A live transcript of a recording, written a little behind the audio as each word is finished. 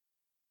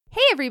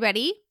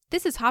everybody.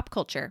 This is Hop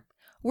Culture.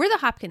 We're the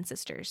Hopkins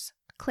sisters,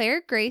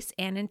 Claire, Grace,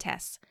 Anne, and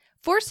Tess.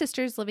 4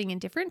 sisters living in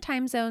different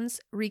time zones,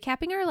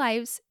 recapping our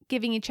lives,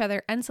 giving each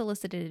other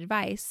unsolicited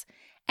advice,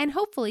 and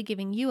hopefully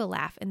giving you a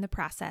laugh in the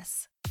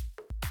process.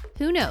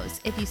 Who knows,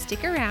 if you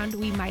stick around,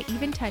 we might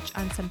even touch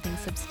on something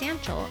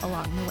substantial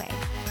along the way.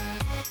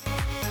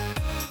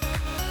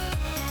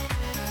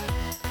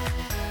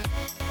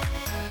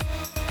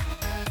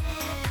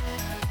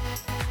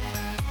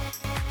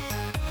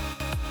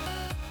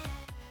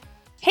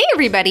 Hey,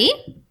 everybody.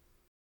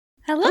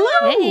 Hello.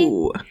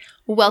 Hey.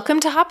 Welcome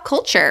to Hop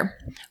Culture.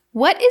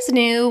 What is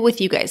new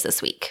with you guys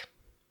this week?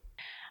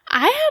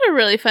 I had a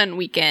really fun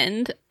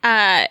weekend.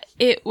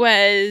 It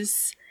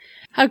was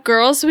a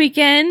girls'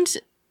 weekend.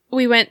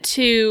 We went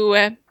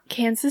to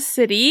Kansas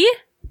City,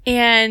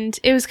 and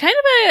it was kind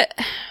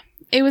of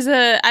I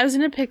was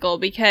in a pickle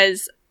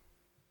because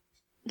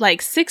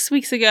like 6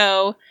 weeks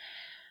ago,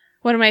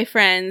 one of my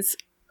friends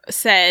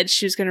said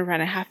she was going to run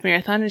a half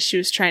marathon and she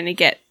was trying to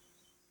get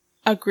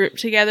a group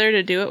together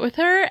to do it with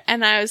her.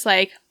 And I was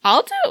like,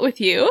 I'll do it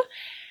with you.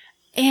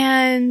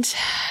 And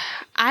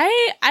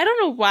I don't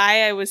know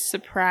why I was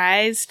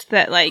surprised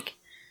that like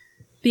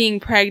being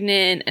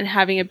pregnant and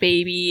having a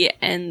baby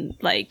and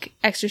like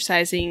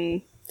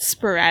exercising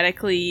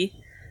sporadically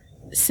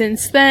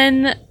since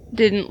then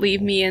didn't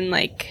leave me in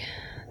like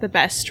the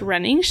best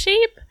running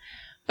shape.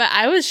 But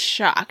I was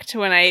shocked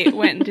when I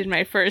went and did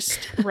my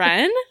first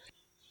run.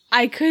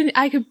 I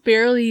could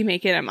barely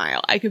make it a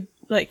mile.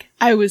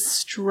 I was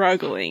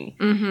struggling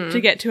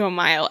to get to a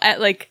mile at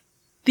like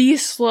the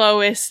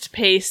slowest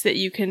pace that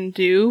you can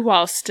do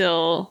while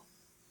still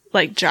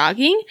like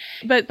jogging.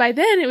 But by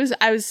then it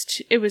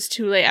was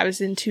too late. I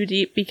was in too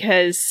deep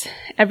because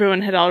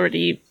everyone had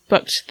already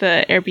booked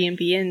the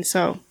Airbnb, and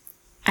so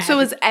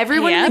was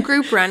everyone in the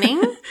group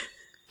running?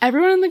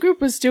 Everyone in the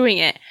group was doing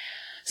it.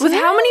 So with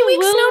how many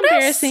weeks notice?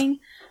 Embarrassing.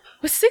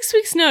 With 6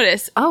 weeks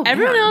notice. Oh,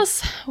 everyone man.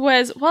 else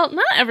was, well,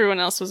 not everyone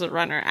else was a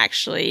runner,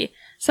 actually.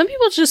 Some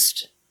people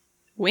just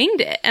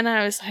winged it. And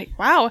I was like,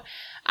 wow,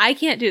 I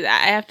can't do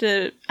that.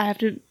 I have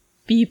to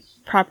be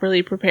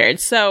properly prepared.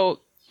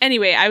 So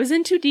anyway, I was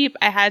in too deep.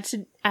 I had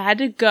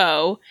to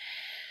go.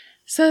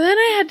 So then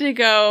I had to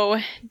go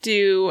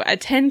do a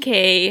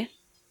 10K.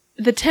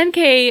 The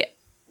 10K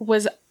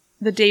was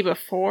the day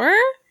before.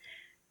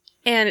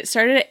 And it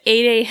started at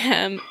 8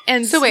 a.m.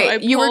 And so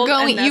wait, you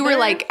were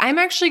like, I'm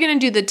actually going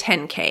to do the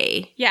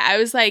 10K. Yeah, I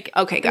was like,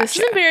 okay, gotcha. This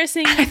is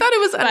embarrassing. I thought it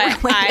was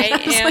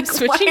unrelated. I am like,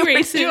 switching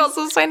races. Did you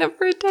also sign up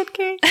for a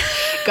 10K?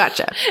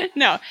 Gotcha.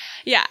 No.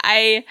 Yeah,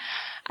 I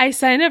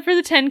signed up for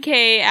the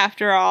 10K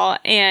after all.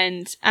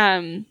 And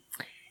then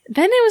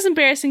it was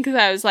embarrassing because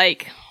I was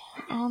like,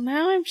 oh,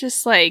 now I'm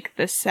just like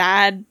the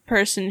sad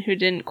person who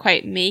didn't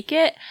quite make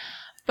it.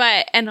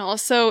 And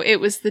also it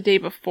was the day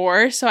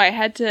before, so I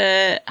had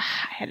to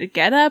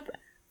get up.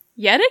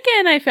 Yet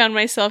again, I found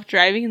myself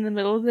driving in the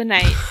middle of the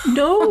night.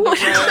 No. On the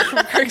road from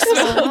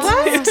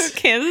Kirksville to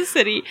Kansas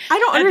City. I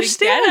don't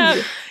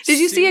understand. Did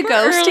you see a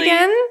ghost early.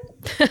 again?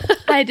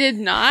 I did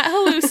not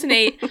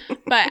hallucinate,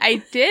 but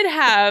I did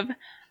have,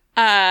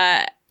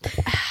 I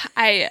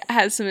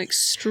had some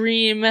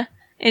extreme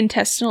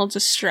intestinal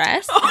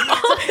distress. That's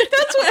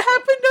what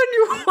happened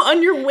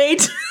on your way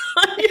to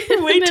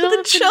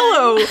the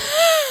cello.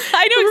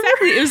 I know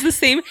exactly. It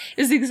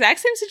was the exact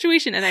same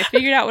situation, and I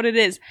figured out what it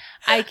is.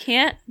 I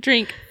can't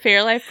drink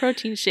Fairlife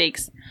protein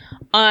shakes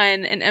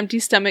on an empty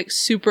stomach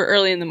super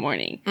early in the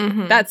morning.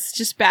 Mm-hmm. That's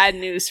just bad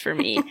news for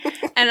me.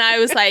 And I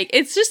was like,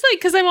 it's just like,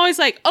 because I'm always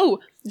like, oh,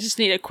 just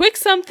need a quick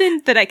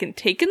something that I can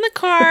take in the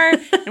car,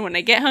 and when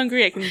I get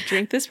hungry, I can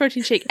drink this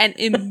protein shake. And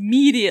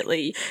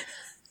immediately,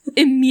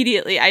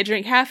 I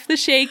drank half the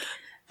shake,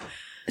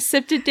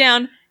 sipped it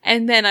down,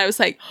 and then I was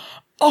like,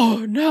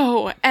 oh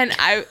no. And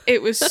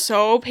it was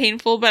so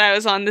painful, but I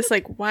was on this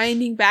like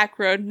winding back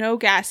road, no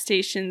gas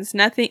stations,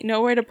 nothing,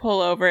 nowhere to pull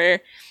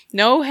over,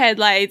 no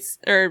headlights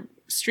or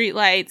street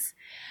lights.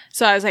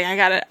 So I was like, I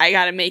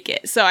gotta make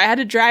it. So I had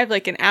to drive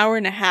like an hour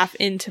and a half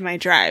into my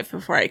drive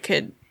before I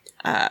could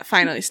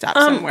finally stop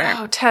somewhere.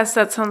 Oh, Tess,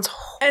 that sounds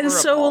horrible. And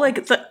so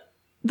like the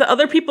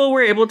other people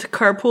were able to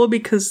carpool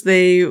because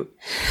they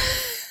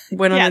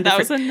went on yeah, that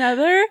was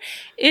another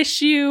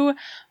issue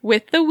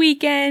with the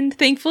weekend.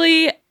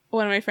 Thankfully,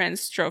 one of my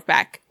friends drove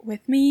back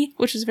with me,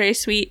 which was very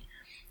sweet.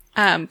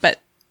 But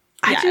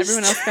yeah,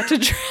 everyone else got to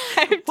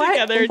drive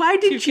together. Why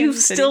did you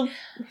still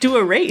do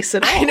a race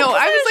at all? I know.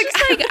 I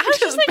was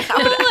just like,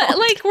 no,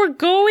 like we're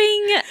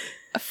going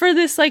for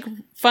this like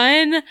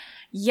fun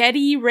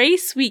Yeti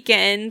race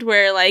weekend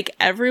where like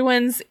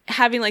everyone's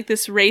having like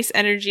this race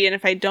energy, and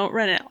if I don't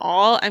run at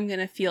all, I'm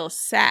gonna feel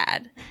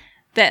sad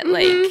that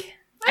like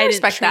I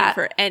didn't train that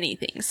for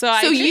anything. So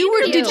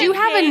did you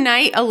have a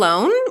night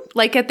alone,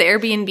 like at the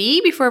Airbnb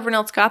before everyone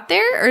else got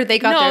there, or they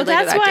got there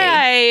later that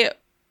day?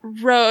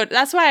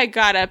 That's why I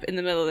got up in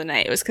the middle of the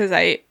night. It was because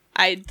I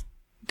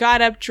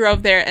got up,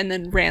 drove there, and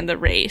then ran the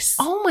race.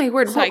 Oh my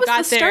word! So what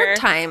was the start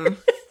time?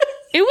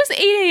 It was 8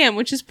 a.m.,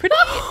 which is pretty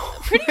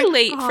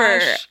late for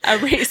a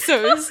race,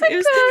 so it was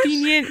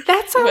convenient.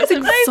 That sounds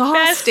Wasn't my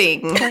best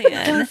exhausting. plan.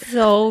 That's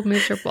so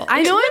miserable.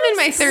 I know I'm in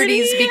my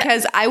pretty- 30s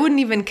because I wouldn't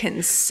even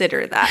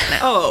consider that now.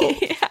 Oh,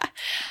 Yeah.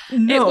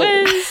 no.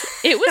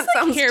 It was That like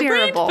sounds harebrained,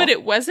 terrible. but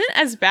it wasn't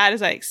as bad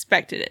as I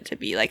expected it to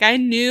be. Like I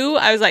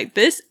was like,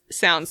 this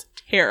sounds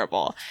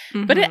terrible,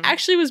 but it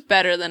actually was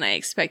better than I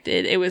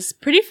expected. It was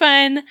pretty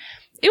fun.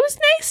 It was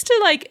nice to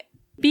like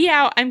be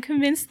out. I'm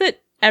convinced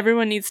that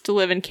everyone needs to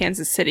live in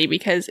Kansas City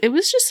because it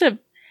was just a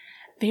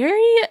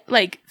very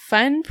like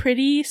fun,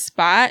 pretty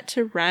spot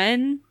to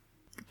run.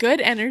 Good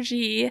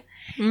energy.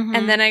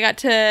 And then I got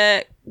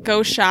to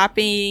go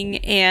shopping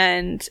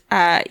and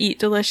eat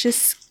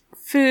delicious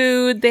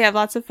food. They have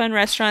lots of fun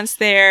restaurants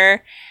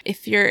there.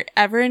 If you're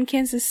ever in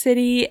Kansas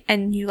City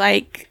and you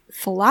like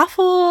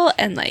falafel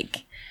and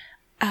like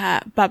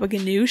baba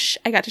ganoush,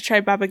 I got to try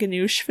baba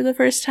ganoush for the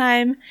first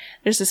time.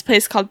 There's this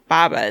place called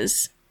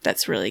Baba's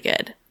that's really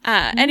good.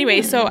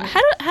 Anyway, so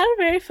had a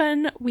very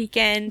fun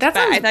weekend. That but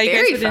sounds I thought you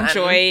very guys would fun.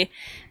 enjoy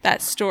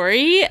that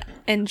story.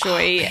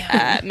 Enjoy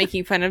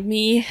making fun of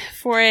me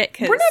for it.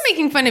 'Cause We're not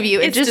making fun of you.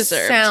 It it's just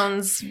deserved.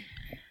 sounds.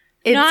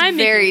 It's No, I'm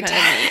very making fun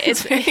of me.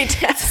 It's very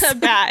tense.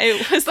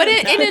 It was But a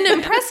in bad an thing.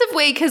 impressive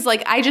way, because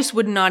like I just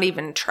would not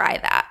even try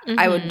that.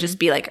 I would just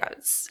be like,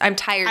 I'm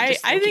tired. I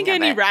Just think thinking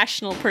of any it.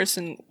 rational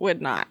person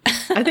would not.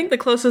 I think the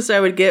closest I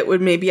would get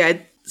would maybe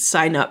I'd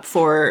sign up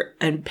for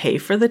and pay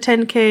for the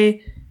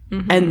 10K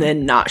and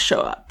then not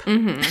show up.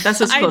 That's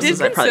as I close did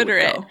as I probably consider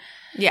would it. go.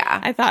 Yeah.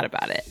 I thought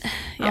about it.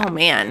 Yeah. Oh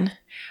man.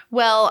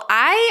 Well, all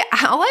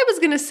I was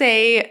gonna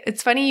say,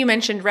 it's funny you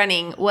mentioned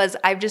running, was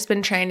I've just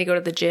been trying to go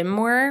to the gym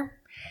more,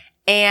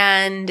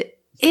 and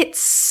it's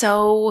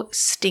so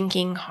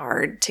stinking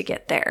hard to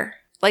get there.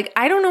 Like,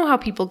 I don't know how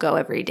people go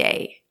every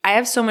day. I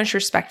have so much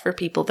respect for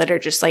people that are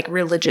just like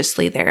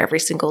religiously there every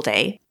single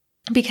day,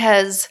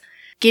 because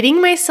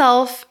getting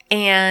myself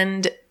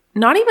and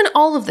not even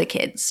all of the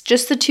kids,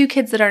 just the 2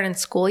 kids that aren't in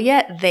school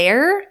yet,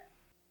 there,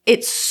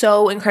 it's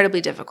so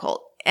incredibly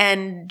difficult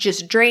and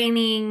just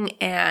draining.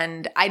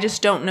 And I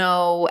just don't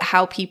know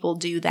how people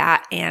do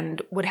that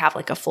and would have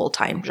like a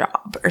full-time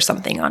job or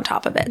something on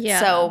top of it. Yeah.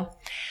 So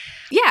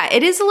yeah,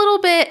 it is a little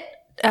bit,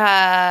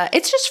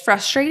 it's just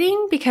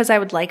frustrating because I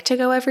would like to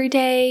go every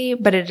day,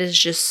 but it is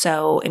just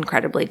so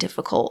incredibly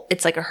difficult.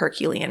 It's like a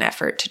Herculean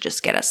effort to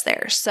just get us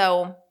there.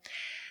 So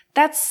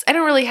I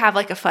don't really have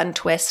like a fun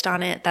twist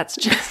on it. That's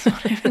just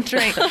what I've been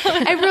trying.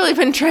 I've really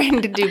been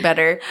trying to do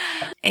better.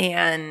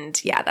 And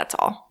yeah, that's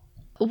all.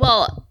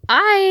 Well,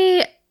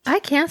 I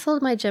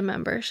canceled my gym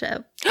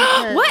membership.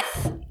 because- What?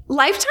 Did I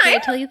Lifetime?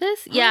 tell you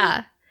this?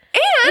 Yeah.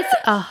 And It's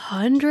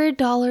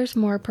 $100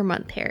 more per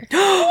month here.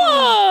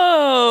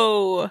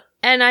 Whoa!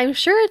 And I'm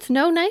sure it's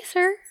no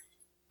nicer.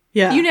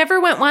 Yeah. you never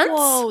went once?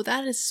 Whoa,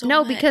 that is so No,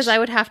 much. because I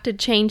would have to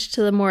change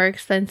to the more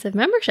expensive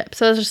membership.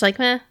 So I was just like,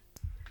 meh.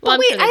 Well, But I'm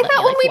wait, sure they I let me,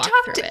 thought when like, we walk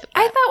talked, through it,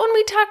 I but- thought when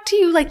we talked to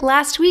you like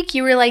last week,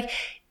 you were like,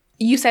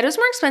 you said it was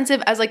more expensive.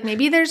 I was like,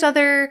 maybe there's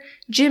other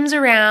gyms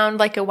around,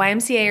 like a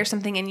YMCA or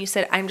something. And you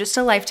said, I'm just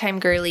a Lifetime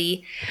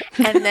girly.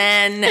 And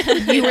then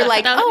you were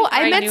like, That was oh, before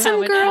I I met knew some how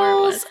much more it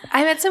girls. was.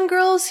 I met some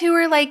girls who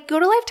were like, go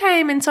to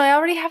Lifetime. And so I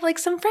already have like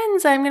some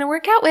friends I'm going to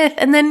work out with.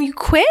 And then you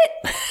quit?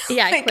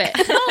 Yeah, I Like, quit.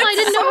 No, I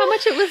didn't know how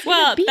much it was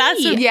Well, going to be.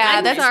 that's a- Yeah,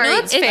 I'm that's- sorry. no,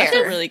 that's It's fair. That's a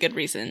just- really good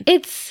reason.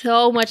 It's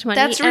so much money.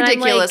 That's and I'm like,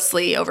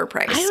 ridiculously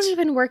overpriced. I don't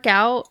even work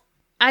out.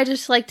 I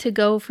just like to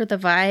go for the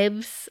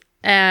vibes.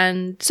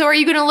 And So are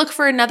you going to look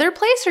for another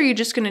place, or are you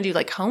just going to do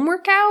like home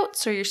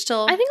workouts, or you're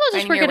still I think I'll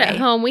just work finding it your at way?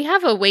 home. We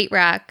have a weight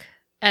rack,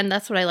 and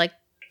that's what I like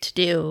to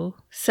do.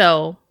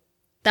 So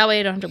that way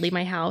I don't have to leave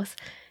my house.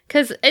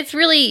 Because it's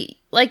really,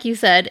 like you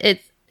said,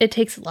 it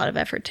takes a lot of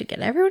effort to get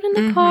everyone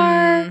in the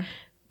car,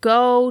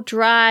 go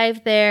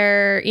drive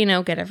there,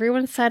 get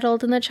everyone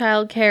settled in the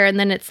childcare, and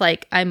then it's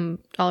like I'm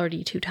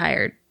already too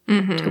tired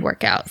to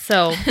work out.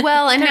 So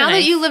Well, and Kinda now that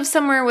nice. you live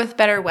somewhere with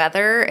better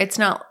weather, it's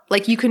not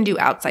like you can do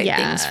outside Yeah.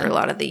 things for a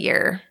lot of the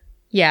year.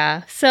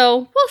 yeah,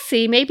 so we'll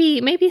see.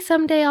 Maybe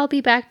someday I'll be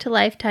back to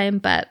Lifetime,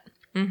 but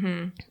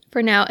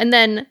for now. And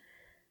then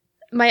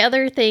my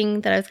other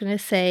thing that I was going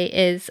to say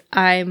is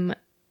I'm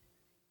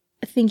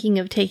thinking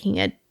of taking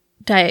a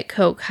Diet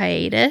Coke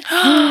hiatus.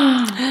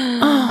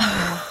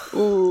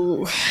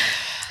 Ooh.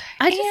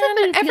 I just have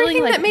been everything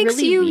feeling like that makes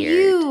really you weird.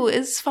 you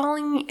is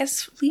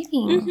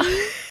leaving.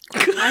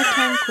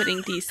 Lifetime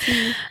quitting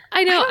DC.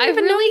 I know. I don't I've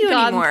even know really you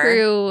gone anymore.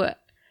 through.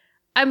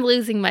 I'm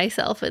losing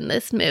myself in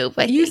this move.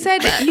 You said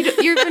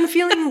you've been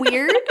feeling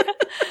weird.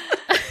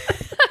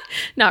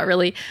 Not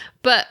really,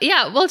 but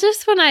yeah. Well,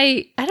 just when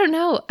I don't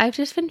know. I've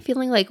just been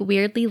feeling like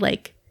weirdly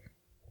like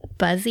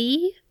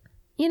buzzy.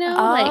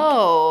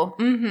 Oh,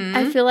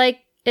 I feel like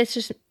it's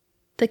just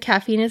the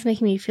caffeine is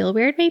making me feel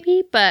weird,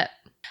 maybe, but.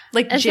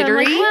 like And so I'm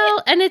jittery. like,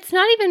 well, and it's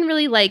not even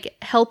really like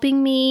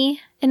helping me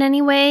in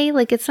any way.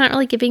 Like it's not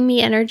really giving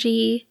me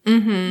energy.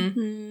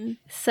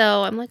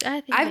 So I'm like,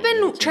 I think I've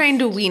been trying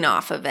to wean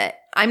off of it.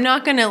 I'm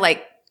not gonna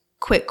like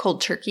quit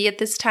cold turkey at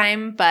this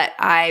time, but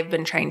I've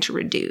been trying to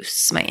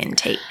reduce my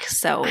intake.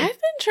 So I've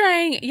been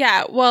trying.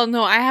 Yeah. Well,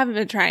 no, I haven't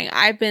been trying.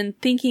 I've been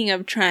thinking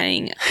of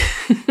trying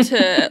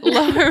to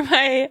lower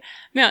my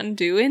Mountain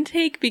Dew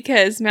intake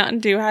because Mountain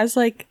Dew has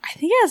I think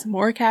it has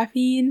more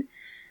caffeine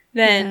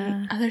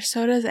than other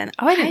sodas. And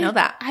I didn't know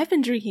that. I've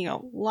been drinking a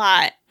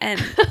lot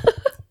and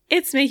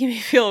it's making me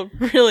feel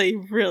really,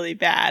 really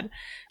bad.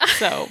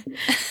 So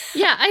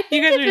Yeah, I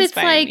think You guys are if it's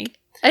inspiring me.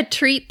 a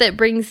treat that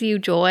brings you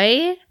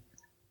joy,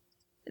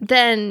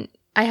 then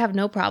I have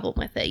no problem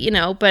with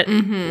it, but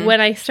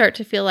when I start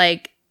to feel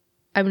like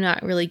I'm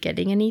not really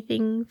getting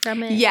anything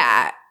from it.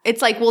 Yeah.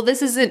 It's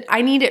this isn't,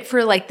 I need it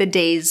for the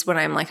days when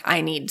I'm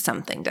I need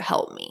something to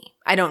help me.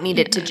 I don't need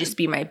it to just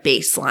be my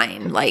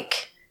baseline,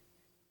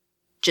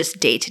 just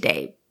day to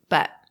day.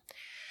 But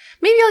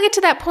maybe I'll get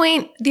to that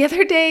point. The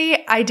other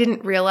day, I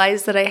didn't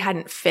realize that I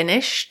hadn't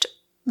finished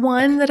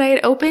one that I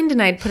had opened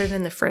and I'd put it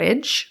in the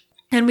fridge.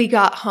 And we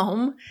got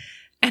home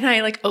and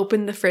I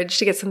opened the fridge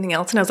to get something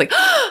else. And I was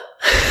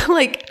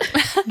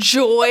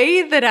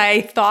joy that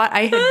I thought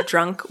I had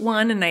drunk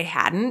one and I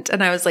hadn't.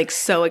 And I was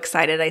so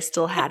excited I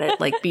still had it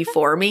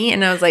before me.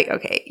 And I was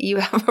okay, you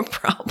have a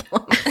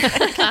problem.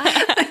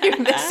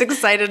 You're this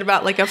excited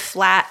about a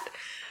flat.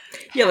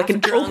 Yeah,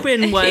 an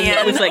open one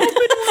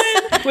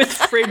with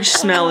fridge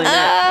smell in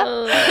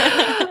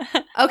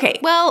it. Okay,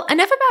 well,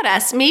 enough about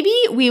us. Maybe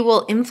we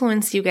will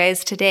influence you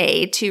guys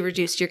today to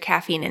reduce your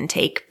caffeine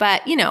intake,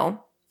 but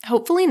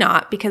hopefully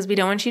not, because we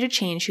don't want you to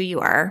change who you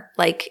are,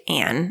 like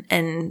Anne,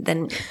 and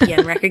then be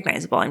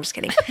unrecognizable. I'm just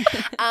kidding.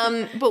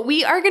 But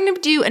we are going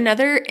to do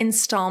another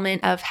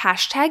installment of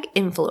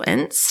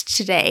 #influence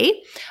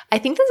today. I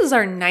think this is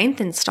our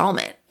 9th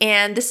installment,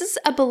 and this is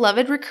a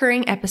beloved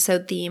recurring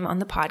episode theme on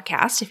the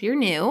podcast. If you're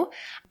new,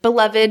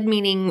 beloved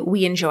meaning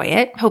we enjoy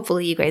it.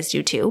 Hopefully you guys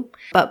do too,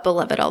 but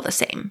beloved all the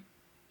same.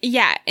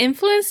 Yeah,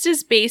 Influenced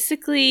is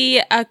basically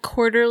a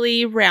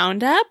quarterly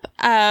roundup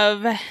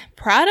of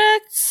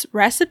products,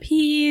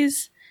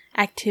 recipes,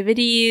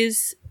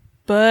 activities,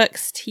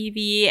 books,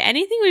 TV,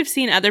 anything we've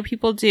seen other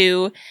people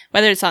do,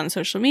 whether it's on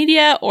social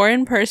media or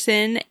in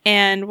person,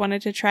 and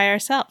wanted to try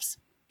ourselves.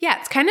 Yeah,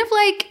 it's kind of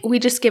we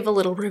just give a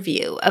little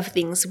review of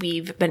things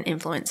we've been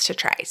influenced to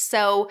try.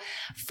 So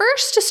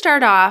first, to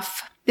start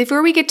off,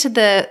 before we get to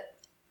they're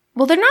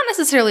not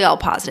necessarily all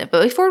positive,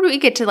 but before we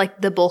get to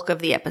the bulk of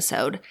the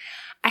episode,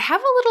 I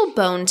have a little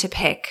bone to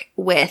pick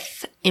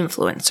with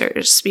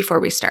influencers before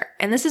we start.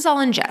 And this is all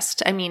in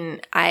jest. I mean,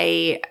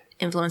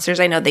 influencers,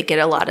 I know they get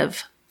a lot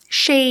of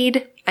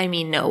shade. I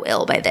mean, no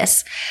ill by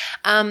this.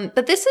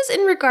 But this is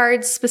in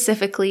regards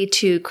specifically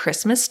to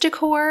Christmas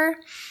decor,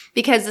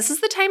 because this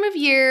is the time of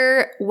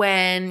year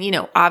when,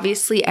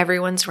 obviously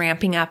everyone's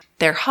ramping up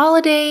their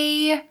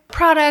holiday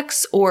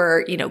products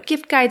or,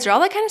 gift guides or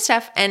all that kind of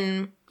stuff.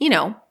 And,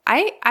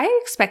 I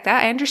expect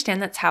that. I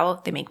understand that's how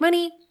they make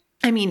money.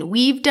 I mean,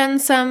 we've done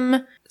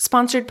some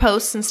sponsored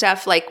posts and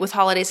stuff with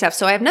holiday stuff,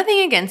 so I have nothing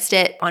against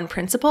it on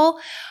principle.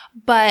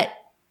 But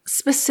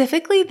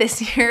specifically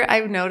this year,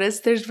 I've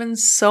noticed there's been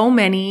so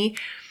many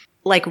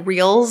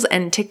reels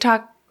and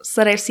TikToks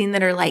that I've seen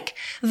that are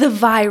the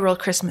viral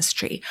Christmas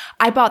tree.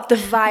 I bought the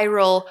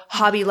viral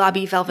Hobby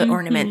Lobby velvet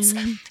ornaments.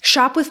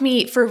 Shop with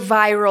me for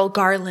viral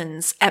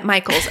garlands at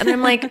Michael's. And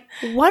I'm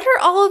what are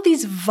all of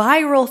these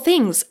viral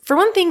things? For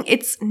one thing,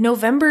 it's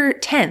November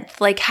 10th.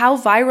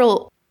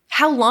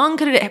 How long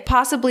could it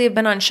possibly have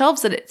been on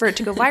shelves for it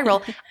to go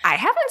viral? I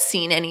haven't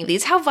seen any of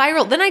these. How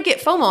viral? Then I get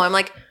FOMO. I'm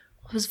it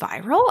was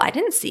viral? I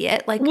didn't see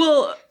it.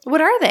 Well,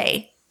 what are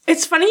they?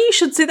 It's funny you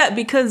should say that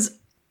because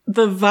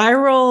the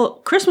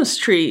viral Christmas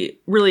tree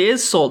really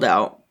is sold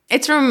out.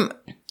 It's from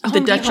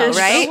the Duchess,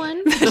 right?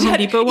 The Home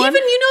Depot one.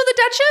 Even you know the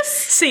Duchess?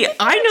 See,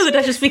 I know the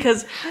Duchess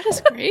because How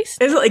does Grace?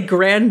 is it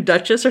Grand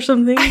Duchess or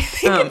something? I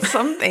think it's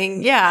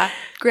something. Yeah.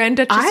 Grand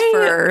Duchess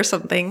fur or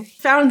something.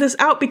 Found this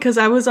out because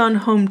I was on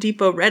Home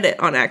Depot Reddit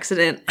on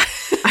accident.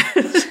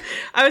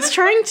 I was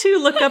trying to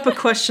look up a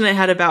question I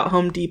had about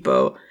Home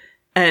Depot,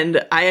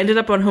 and I ended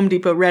up on Home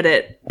Depot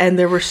Reddit, and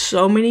there were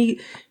so many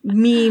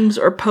memes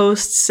or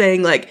posts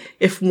saying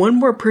if one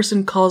more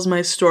person calls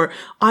my store,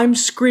 I'm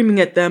screaming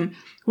at them.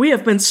 We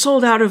have been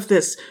sold out of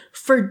this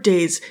for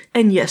days.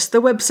 And yes,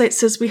 the website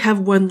says we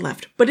have one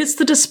left, but it's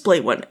the display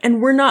one,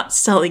 and we're not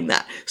selling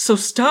that. So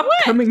stop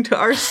coming to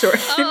our store.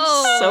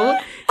 I'm so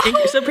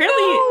angry. So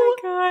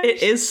apparently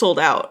it is sold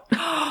out.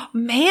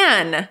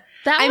 Man.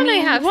 That one I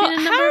have seen a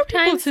how number are of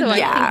times, people so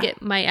to- I think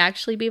it might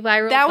actually be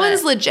viral. That but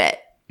one's legit.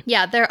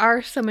 yeah, there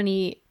are so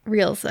many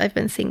reels that I've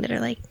been seeing that are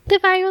the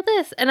viral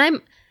this, and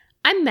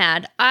I'm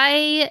mad.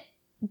 I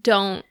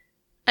don't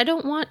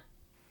want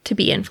to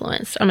be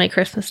influenced on my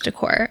Christmas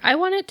decor. I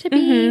want it to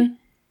be.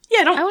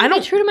 Yeah, I want to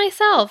be true to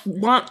myself.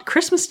 want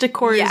Christmas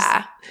decor is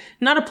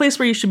not a place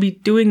where you should be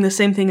doing the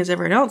same thing as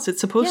everyone else. It's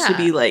supposed to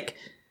be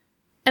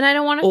And I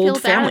don't want to old feel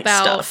bad family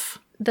about stuff.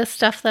 the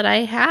stuff that I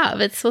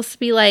have. It's supposed to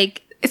be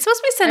It's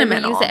supposed to be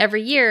sentimental. I use it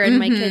every year, and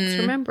my kids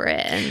remember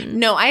it. And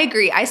No, I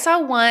agree. I saw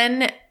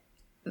one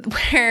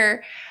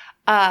where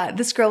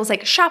this girl was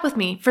shop with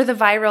me for the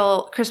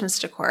viral Christmas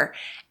decor.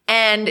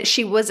 And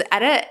she was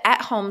at a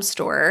at-home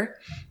store,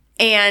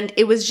 and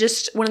it was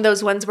just one of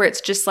those ones where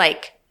it's just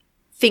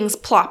things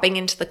plopping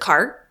into the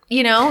cart,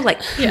 you know, like,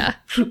 Yeah.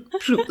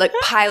 like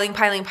piling.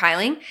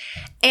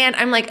 And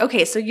I'm like,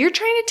 okay, so you're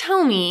trying to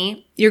tell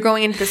me you're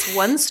going into this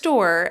one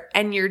store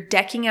and you're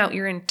decking out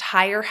your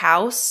entire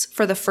house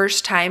for the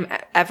first time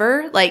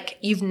ever? Like,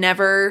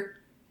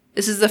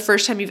 this is the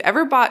first time you've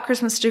ever bought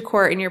Christmas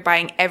decor and you're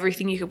buying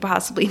everything you could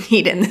possibly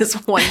need in this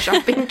one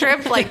shopping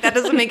trip? Like, that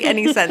doesn't make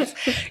any sense.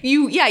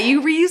 You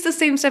reuse the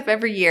same stuff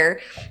every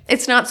year.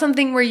 It's not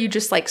something where you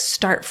just like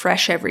start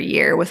fresh every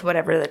year with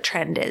whatever the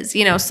trend is,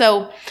 you know?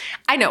 So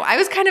I know, I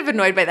was kind of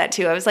annoyed by that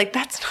too. I was like,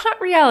 that's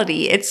not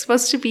reality. It's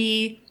supposed to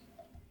be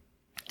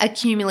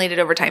accumulated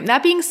over time.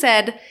 That being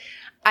said,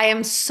 I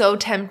am so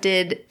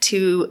tempted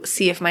to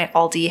see if my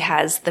Aldi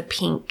has the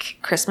pink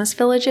Christmas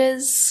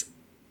villages.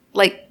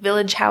 Like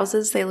village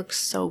houses, they look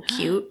so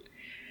cute.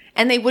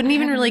 And they wouldn't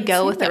even really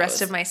go with the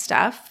rest of my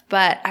stuff.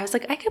 But I was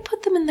like, I could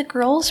put them in the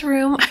girls'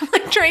 room. I'm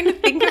like trying to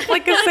think of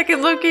like a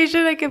second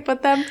location I could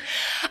put them.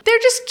 They're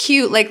just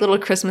cute, like little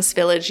Christmas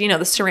village, you know,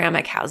 the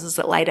ceramic houses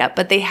that light up.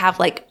 But they have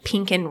like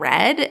pink and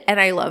red.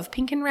 And I love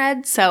pink and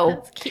red.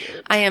 So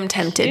I am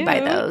tempted by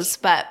those.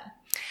 But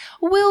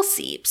we'll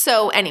see.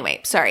 So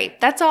anyway, sorry.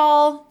 That's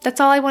all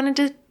I wanted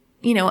to,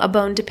 you know, a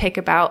bone to pick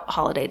about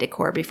holiday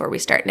decor before we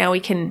start. Now we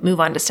can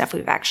move on to stuff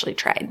we've actually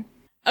tried.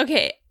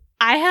 Okay,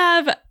 I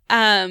have,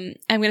 I'm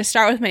going to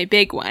start with my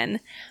big one,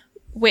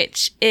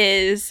 which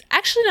is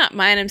actually not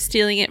mine. I'm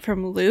stealing it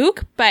from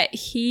Luke, but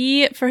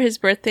he, for his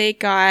birthday,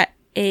 got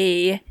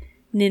a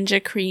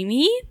Ninja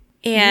Creamy,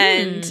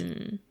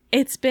 and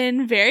it's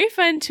been very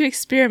fun to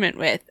experiment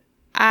with.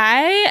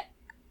 I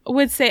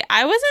would say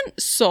I wasn't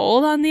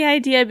sold on the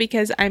idea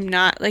because I'm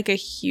not like a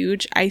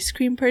huge ice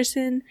cream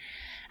person.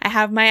 I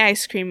have my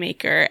ice cream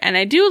maker, and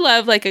I do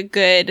love like a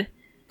good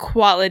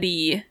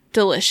quality,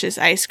 delicious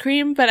ice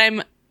cream, but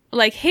I'm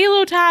like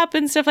Halo Top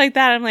and stuff like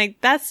that. I'm like,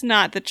 that's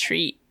not the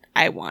treat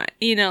I want.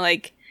 You know,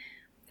 like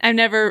I'm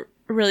never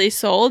really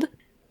sold,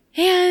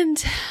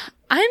 and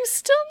I'm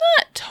still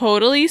not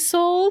totally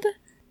sold,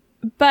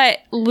 but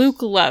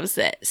Luke loves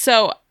it.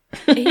 So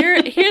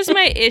here's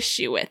my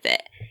issue with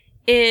it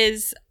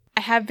is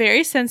I have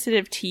very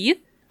sensitive teeth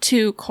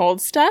to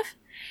cold stuff,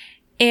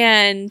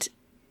 and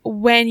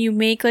when you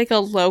make like a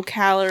low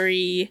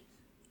calorie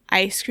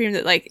ice cream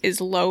that like is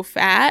low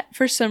fat,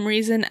 for some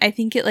reason, I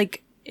think it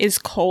like is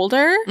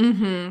colder.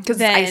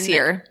 Because it's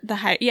icier.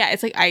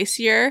 It's like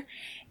icier.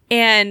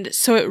 And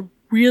so it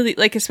really,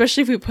 like,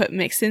 especially if we put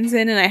mix-ins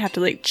in and I have to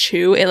like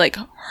chew, it like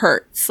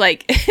hurts.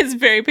 Like it's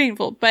very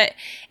painful, but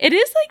it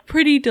is like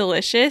pretty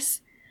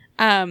delicious.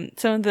 Some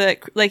of the,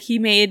 like he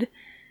made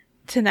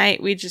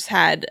tonight, we just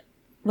had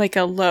like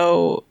a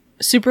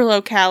super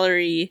low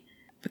calorie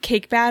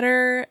cake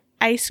batter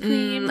ice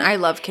cream. I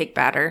love cake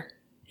batter.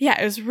 Yeah,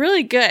 it was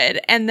really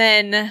good. And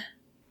then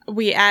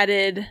we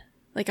added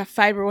like a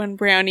Fiber One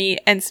brownie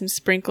and some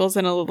sprinkles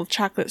and a little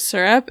chocolate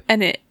syrup,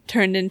 and it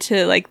turned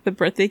into like the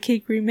birthday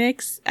cake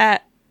remix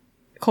at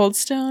Cold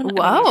Stone.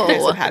 Whoa. You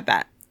guys have had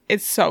that.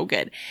 It's so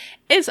good.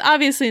 It's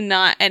obviously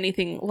not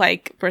anything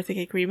like birthday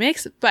cake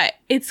remix, but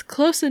it's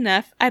close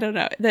enough. I don't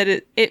know, that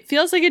it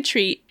feels like a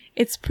treat.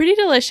 It's pretty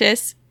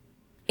delicious.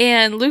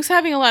 And Luke's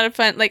having a lot of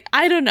fun. Like,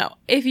 I don't know.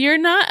 If you're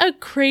not a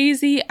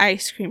crazy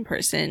ice cream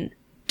person,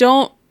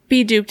 don't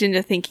be duped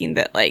into thinking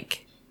that,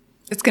 like,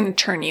 it's going to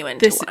turn you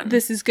into one.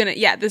 This is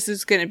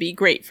going to be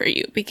great for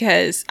you,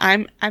 because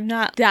I'm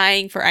not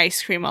dying for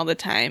ice cream all the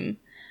time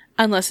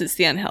unless it's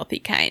the unhealthy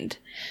kind.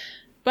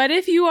 But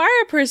if you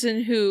are a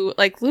person who,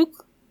 like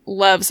Luke,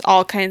 loves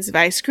all kinds of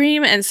ice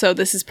cream, and so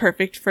this is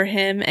perfect for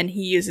him, and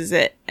he uses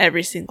it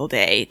every single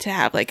day to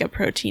have like a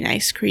protein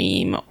ice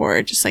cream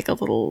or just like a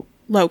little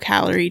low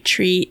calorie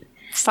treat.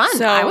 Fun.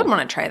 So, I would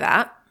want to try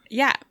that.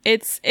 Yeah,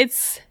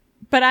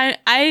 but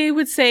I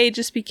would say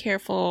just be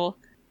careful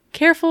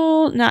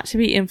not to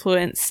be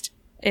influenced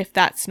if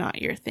that's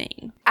not your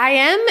thing. I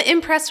am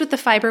impressed with the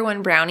Fiber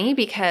One brownie,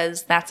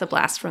 because that's a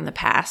blast from the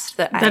past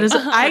that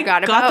I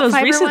forgot about. Those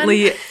Fiber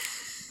recently, One.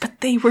 But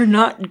they were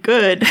not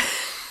good.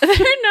 They're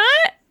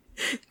not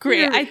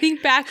great. I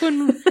think back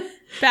when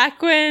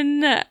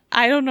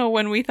I don't know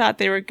when we thought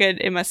they were good,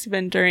 it must have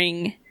been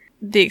during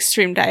the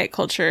extreme diet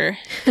culture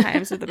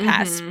times of the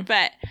past.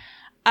 But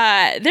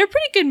they're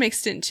pretty good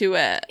mixed into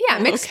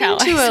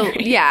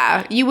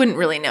you wouldn't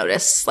really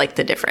notice like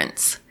the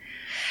difference.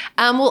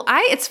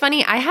 It's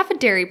funny, I have a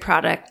dairy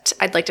product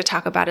I'd like to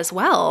talk about as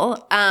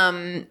well.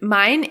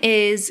 Mine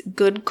is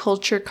Good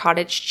Culture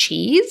cottage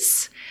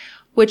cheese,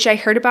 which I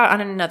heard about on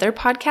another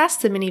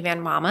podcast, the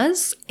Minivan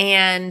Mamas,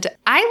 and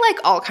I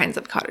like all kinds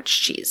of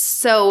cottage cheese.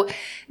 So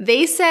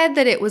they said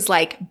that it was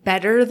like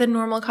better than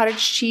normal cottage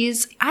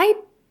cheese. I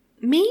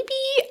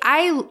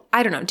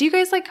don't know. Do you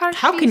guys like cottage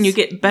cheese? How can you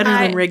get better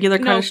than regular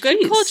cottage cheese?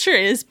 Good Culture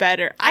is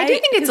better. I do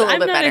think it's a little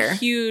bit better. I'm not a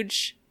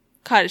huge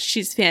cottage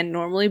cheese fan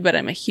normally, but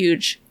I'm a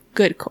huge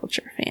Good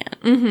Culture fan.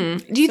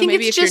 Mm-hmm. Do you think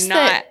it's just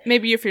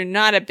maybe if you're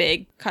not a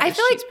big cottage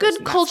cheese I feel like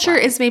Good Culture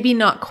is maybe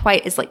not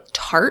quite as like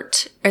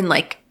tart and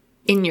like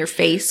in your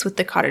face with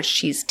the cottage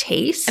cheese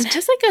taste. And it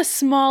has like a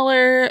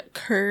smaller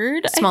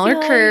curd. Smaller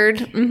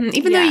curd.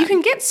 Even though Yeah. you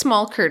can get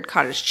small curd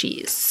cottage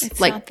cheese It's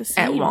like not the at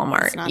same.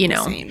 Walmart, It's not you the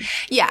know. same.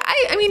 Yeah,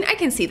 I mean, I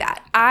can see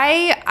that.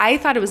 I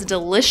thought it was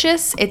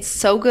delicious. It's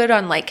so good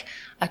on like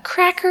a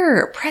cracker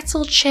or a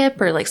pretzel chip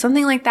or like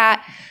something like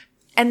that.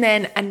 And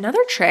then another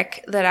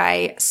trick that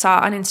I saw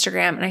on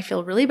Instagram, and I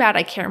feel really bad.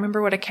 I can't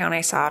remember what account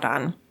I saw it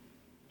on,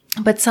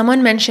 but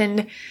someone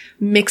mentioned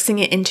mixing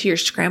it into your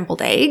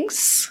scrambled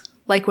eggs,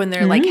 like when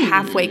they're like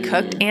halfway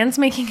cooked. Anne's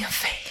making a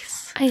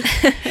face. I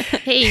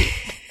hate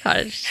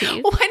cottage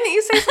cheese. Why didn't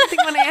you say something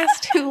when I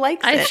asked who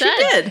likes I it?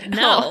 said did.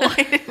 no. Oh,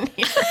 I didn't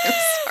hear. I'm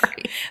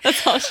sorry.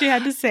 That's all she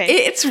had to say.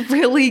 It's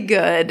really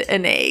good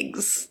in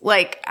eggs.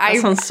 Like That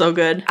sounds so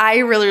good. I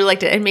really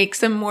liked it. It makes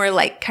them more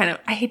like kind of,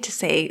 I hate to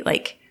say,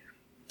 like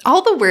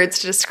all the words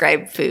to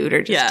describe food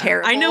are just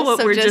terrible. I know what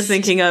so we're just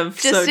thinking of.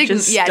 So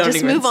just don't just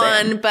even move say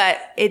on. it. But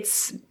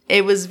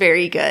it was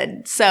very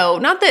good. So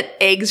not that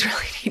eggs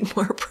really need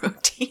more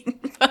protein,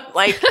 but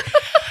like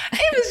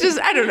it was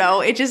just, I don't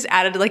know. It just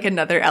added like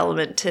another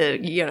element to,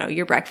 you know,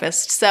 your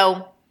breakfast.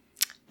 So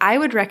I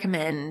would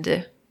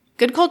recommend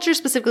Good Culture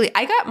specifically.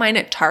 I got mine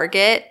at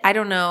Target. I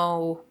don't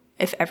know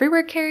if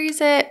everywhere carries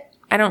it.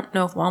 I don't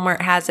know if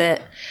Walmart has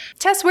it.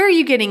 Tess, where are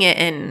you getting it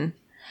in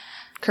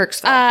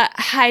Kirksville?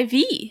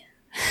 Hy-Vee.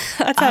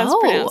 That's how it's Oh,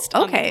 pronounced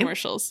on okay. the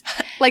commercials.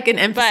 Like an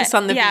emphasis But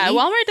on the yeah, V?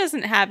 Walmart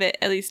doesn't have it,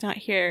 at least not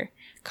here.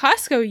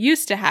 Costco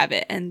used to have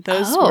it, and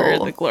those Oh. were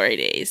the glory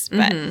days,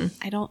 but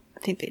I don't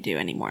think they do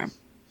anymore.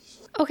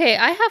 Okay,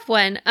 I have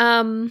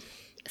one.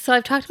 So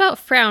I've talked about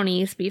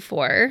Frownies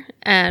before,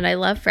 and I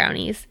love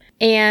Frownies.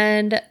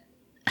 And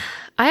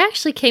I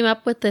actually came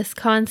up with this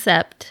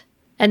concept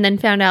and then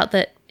found out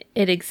that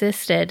it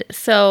existed.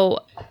 So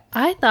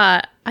I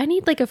thought I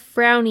need like a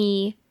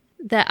Frownie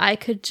that I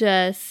could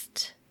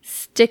just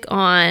stick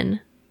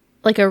on,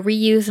 like a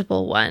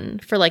reusable one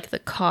for like the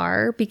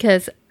car,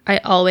 because I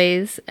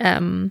always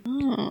am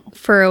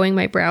furrowing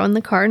my brow in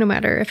the car, no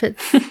matter if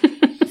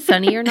it's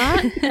sunny or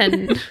not,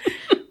 and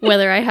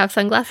whether I have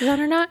sunglasses on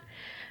or not.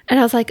 And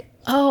I was like,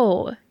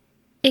 oh,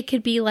 it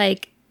could be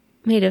like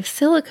made of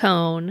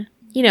silicone,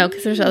 you know,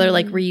 because there's other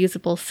like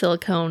reusable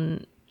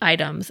silicone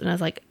items. And I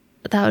was like,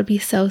 that would be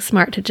so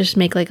smart to just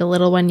make like a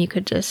little one you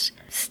could just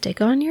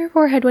stick on your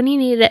forehead when you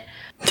need it.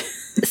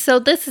 So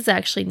this is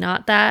actually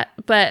not that,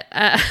 but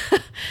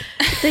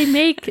they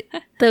make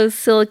those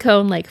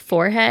silicone like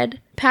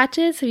forehead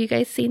patches. Have you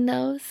guys seen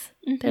those?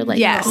 They're like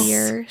Yes.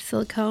 clear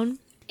silicone.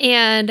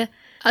 And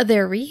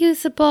they're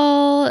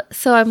reusable.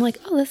 So I'm like,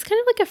 oh, that's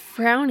kind of like a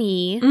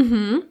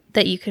Frownie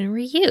that you can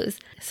reuse.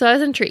 So I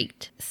was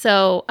intrigued.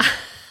 So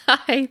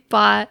I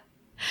bought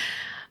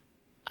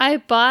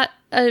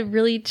a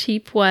really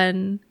cheap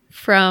one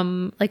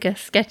from like a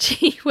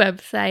sketchy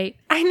website.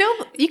 I know.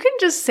 You can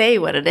just say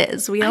what it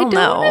is. We all I don't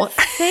know. want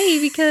to say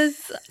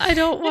because I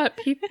don't want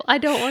people. I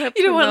don't want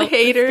to. You don't want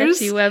haters?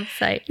 Sketchy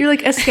website You're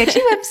like, a sketchy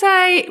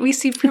website. We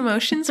see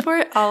promotions for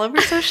it all over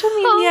social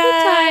media. all the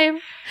time.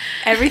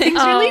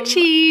 Everything's really Um,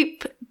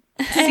 cheap.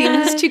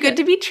 Seems too good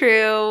to be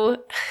true.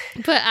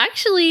 But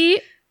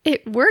actually,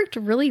 it worked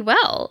really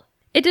well.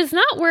 It does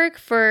not work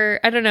for,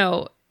 I don't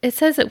know, it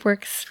says it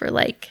works for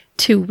like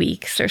 2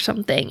 weeks or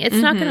something. It's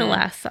not going to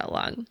last that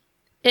long.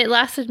 It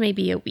lasted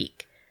maybe a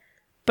week.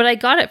 But I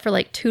got it for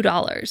like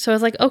 $2. So I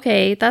was like,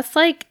 okay, that's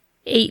like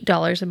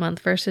 $8 a month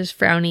versus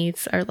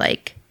Frownies are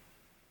like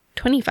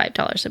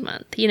 $25 a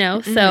month, you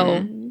know?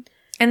 So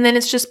And then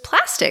it's just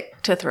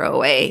plastic to throw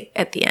away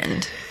at the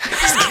end.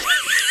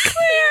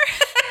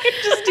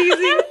 Just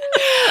teasing.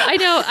 I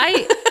know.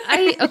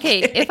 I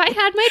okay. If I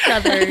had my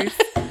druthers,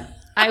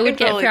 I would I'm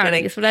get totally Frownies,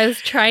 kidding. but I was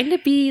trying to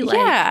be like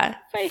Yeah.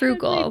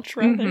 frugal.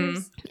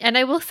 And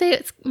I will say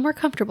it's more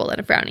comfortable than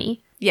a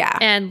Frownie Yeah.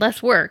 and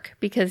less work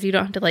because you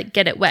don't have to like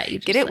get it wet. You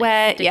just Get it like,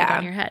 wet, stick yeah. it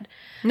on your head.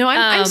 No,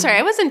 I'm Um, sorry.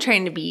 I wasn't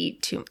trying to be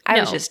too. I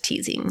was No. just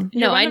teasing.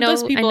 You're No, one I of know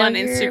those people I on know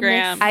you're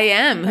Instagram. I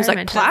am. Who's like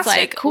Environmental. plastic?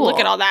 Like, cool. look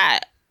at all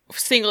that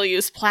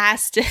single-use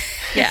plastic.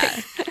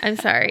 Yeah, I'm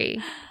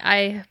sorry.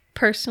 I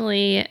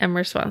personally am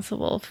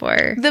responsible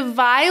for. The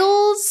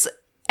vials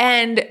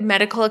and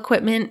medical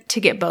equipment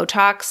to get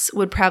Botox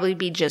would probably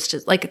be just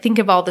as, like, think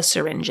of all the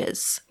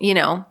syringes, you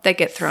know, that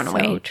get thrown So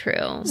away.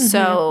 true.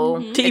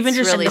 So To even it's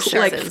just really like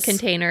stresses.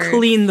 Containers.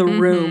 clean the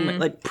room,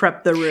 like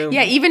prep the room.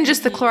 Yeah, even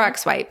just the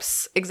Clorox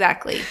wipes.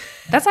 Exactly.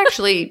 That's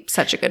actually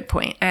such a good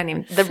point. I didn't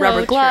even, the So rubber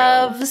true.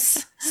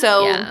 gloves.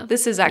 So Yeah.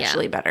 this is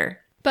actually better.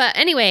 But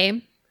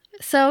anyway,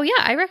 so yeah,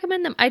 I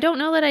recommend them. I don't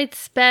know that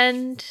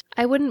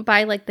I wouldn't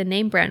buy like the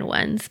name brand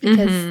ones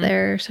because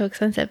they're so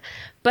expensive.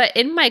 But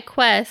in my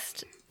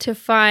quest to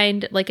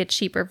find like a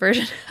cheaper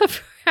version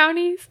of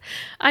Brownies,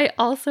 I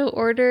also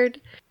ordered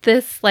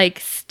this like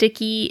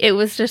sticky, it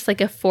was just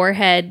like a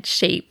forehead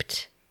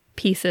shaped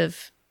piece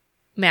of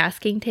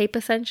masking tape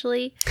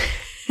essentially.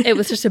 It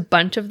was just a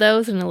bunch of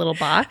those in a little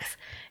box.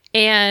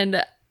 And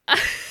I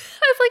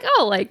was like,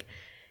 oh, like,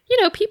 you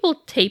know, people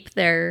tape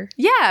their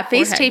Yeah,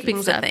 face Foreheads and taping's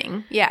a stuff.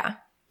 thing. Yeah.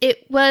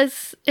 It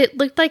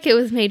looked like it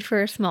was made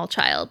for a small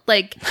child.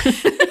 Like,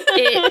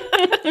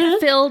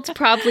 it filled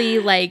probably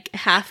like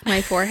half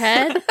my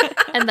forehead,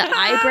 and the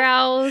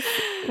eyebrows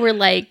were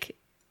like,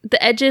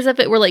 the edges of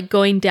it were like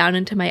going down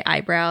into my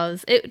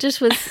eyebrows. It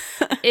just was,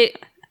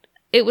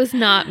 it was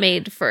not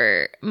made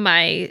for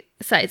my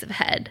size of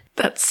head.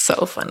 That's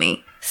so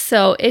funny.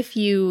 So if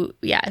you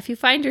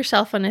find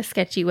yourself on a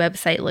sketchy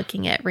website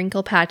looking at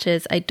wrinkle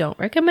patches, I don't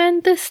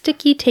recommend the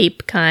sticky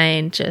tape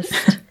kind. Just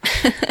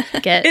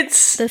get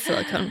the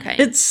silicone kind.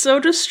 It's so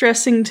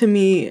distressing to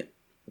me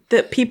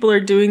that people are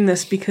doing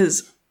this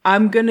because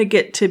I'm going to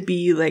get to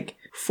be like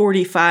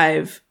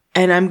 45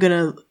 and I'm going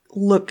to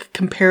look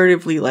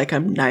comparatively like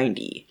I'm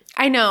 90.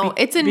 I know.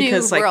 It's a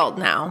new world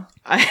now.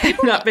 I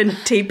have not been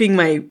taping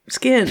my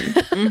skin.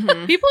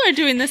 Mm-hmm. People are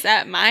doing this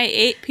at my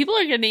age. People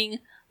are getting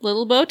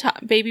little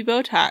baby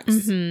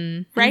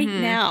Botox right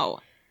now.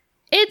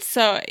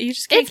 So you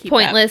just can't keep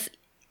pointless.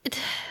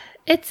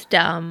 It's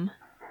dumb.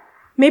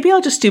 Maybe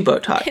I'll just do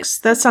Botox.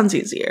 That sounds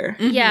easier.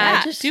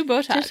 Yeah, just do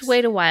Botox. Just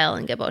wait a while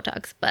and get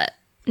Botox. But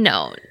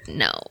no.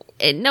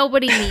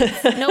 Nobody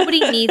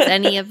needs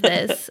any of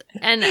this.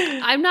 And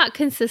I'm not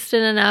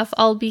consistent enough.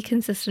 I'll be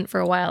consistent for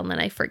a while and then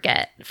I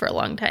forget for a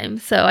long time.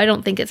 So I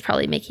don't think it's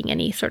probably making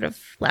any sort of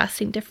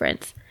lasting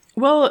difference.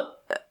 Well,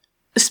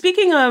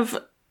 speaking of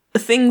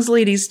things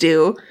ladies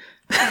do,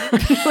 I'm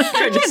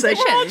trying to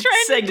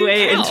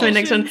segue into my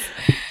next one.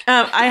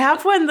 I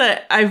have one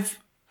that I've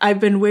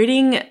been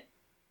waiting.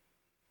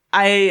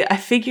 I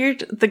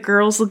figured the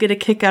girls will get a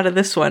kick out of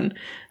this one.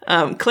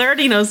 Claire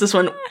already knows this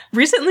one.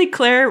 Recently,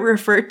 Claire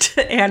referred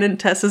to Anne and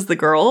Tess as the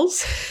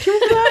girls. Do you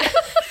remember that?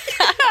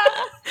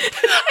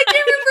 I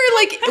can't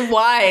remember,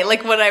 why,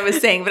 what I was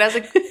saying, but I was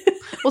like,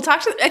 we'll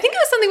talk to, I think it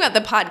was something about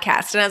the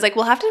podcast, and I was like,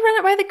 we'll have to run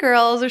it by the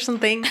girls or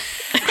something.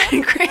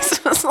 And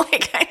Grace was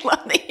like, I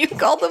love that you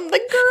call them the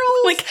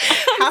girls. Like,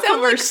 half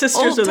of our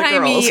sisters are the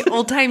girls.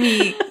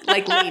 Old-timey,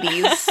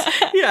 ladies.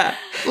 Yeah.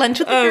 Lunch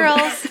with the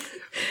girls.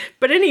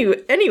 But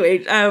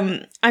anyway,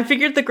 I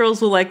figured the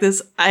girls will like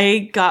this.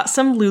 I got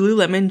some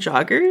Lululemon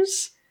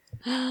joggers.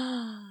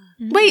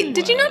 Wait,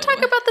 did you not talk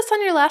about this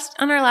on our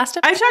last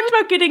episode? I talked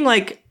about getting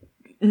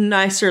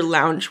nicer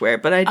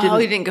loungewear, but I didn't. Oh,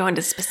 you didn't go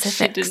into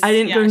specifics. I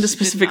didn't go into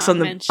specifics on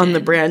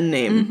the brand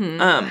name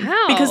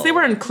because they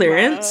were on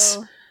clearance.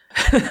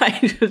 I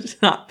did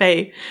not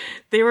pay.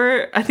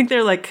 I think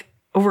they're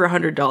over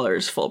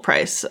 $100 full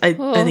price. I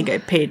think I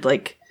paid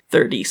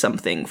 30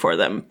 something for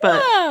them,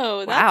 but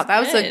wow, that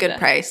was a good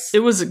price. It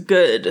was a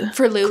good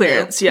for Lulu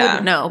clearance. Yeah,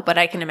 no, but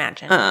I can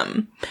imagine.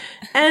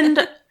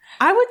 And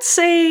I would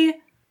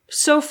say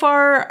so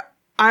far,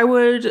 I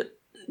would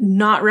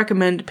not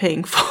recommend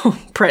paying full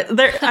price.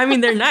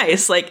 They're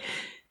nice.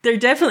 They're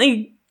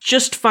definitely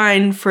just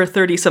fine for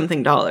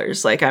 $30-something.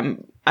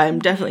 I'm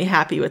definitely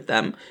happy with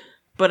them.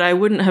 But I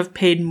wouldn't have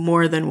paid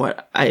more than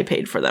what I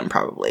paid for them,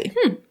 probably.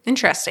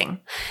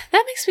 Interesting.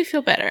 That makes me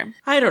feel better.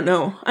 I don't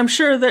know. I'm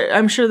sure there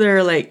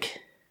are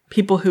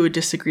people who would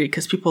disagree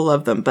because people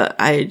love them, but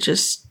I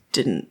just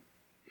didn't.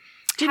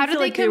 How do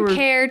they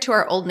compare to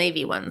our Old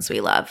Navy ones we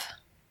love?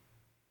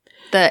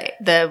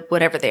 The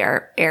whatever they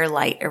are, Air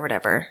Light or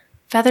whatever,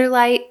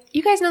 Featherlight.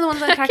 You guys know the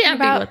ones I'm talking can't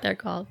about. Be what they're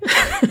called.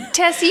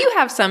 Tess, you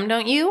have some,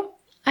 don't you?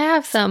 I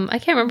have some. I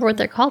can't remember what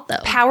they're called though.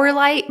 Power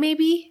Light,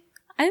 maybe.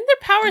 I think they're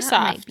Power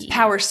Soft.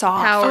 Power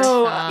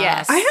Soft.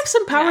 Yes. I have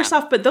some Power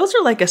Soft, but those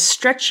are a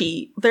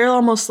stretchy. They're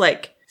almost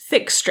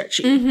thick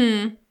stretchy.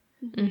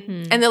 Mm-hmm.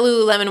 Mm-hmm. And the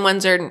Lululemon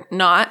ones are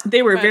not.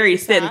 They were very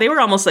thin. They were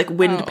almost like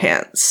wind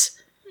pants.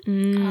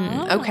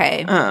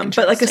 Okay.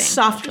 But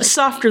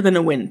softer than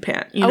a wind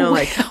pant. You know,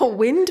 a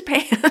wind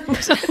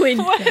pant.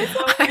 Wind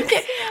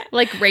pant.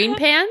 Like rain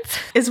pants?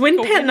 Is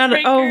wind pant not?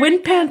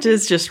 Wind pant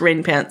is just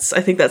rain pants. I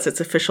think that's its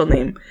official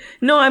name.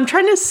 No, I'm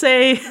trying to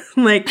say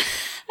well,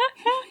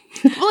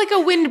 like a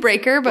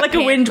windbreaker, but a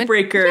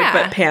windbreaker,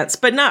 but pants,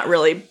 but not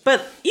really.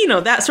 But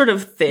that sort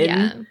of thin.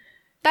 Yeah.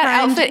 That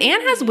outfit.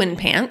 Anne has wind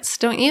pants,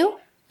 don't you?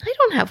 I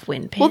don't have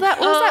wind pants. Well, that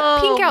was that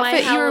pink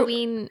outfit. My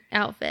Halloween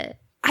outfit.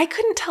 I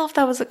couldn't tell if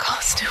that was a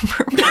costume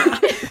or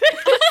not.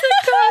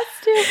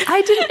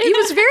 I didn't. It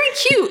was very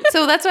cute,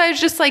 so that's why I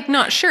was just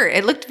not sure.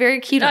 It looked very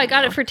cute. No, I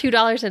got it for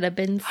 $2 at a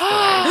bin store.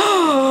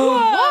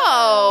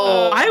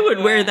 Whoa! I would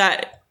wear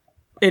that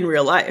in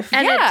real life.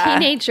 And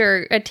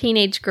a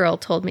teenage girl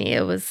told me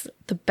it was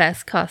the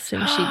best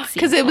costume she'd seen.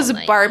 Because it was a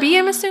Barbie,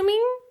 I'm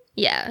assuming?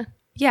 Yeah.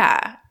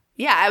 Yeah.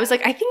 Yeah, I was like,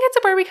 I think it's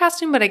a Barbie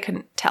costume, but I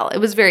couldn't tell. It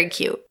was very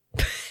cute.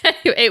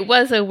 It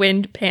was a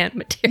wind pant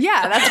material.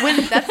 Yeah, that's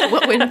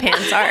what wind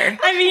pants are.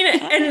 I mean,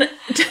 and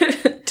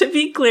to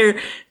be clear,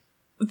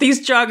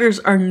 these joggers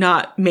are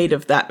not made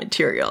of that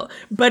material,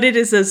 but it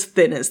is as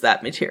thin as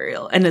that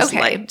material and as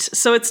light.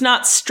 So it's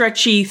not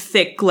stretchy,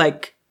 thick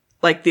like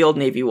the Old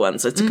Navy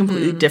ones. It's a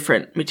completely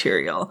different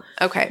material.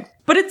 Okay.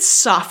 But it's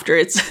softer.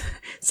 It's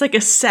like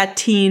a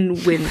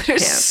sateen wind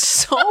There's pant.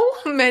 So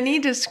many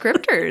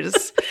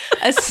descriptors.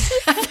 A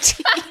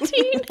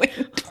sateen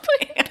wind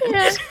pant.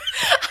 Yeah.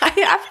 I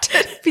have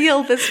to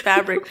feel this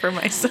fabric for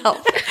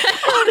myself.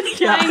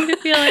 Trying to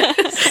feel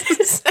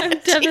it. I'm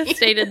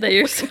devastated that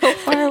you're so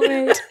far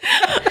away.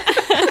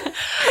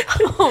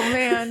 Oh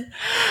man.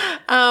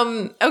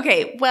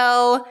 Okay,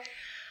 well,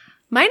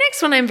 my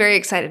next one I'm very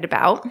excited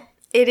about.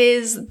 It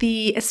is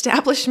the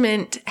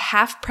establishment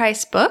Half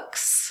Price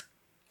Books.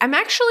 I'm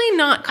actually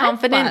not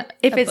confident bought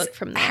if a it's book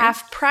from there.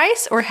 half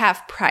price or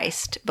half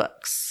priced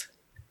books.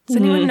 Does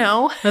anyone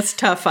know? That's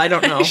tough. I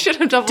don't know. I should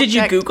have double Did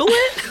you checked. Google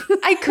it?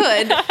 I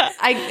could.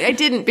 I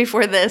didn't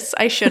before this.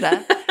 I should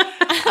have.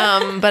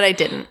 But I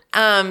didn't.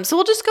 So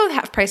we'll just go with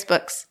half price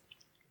books.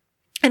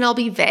 And I'll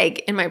be vague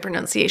in my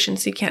pronunciation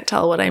so you can't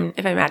tell if I'm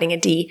adding a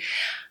D.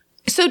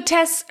 So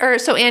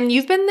Anne,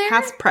 you've been there?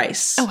 Half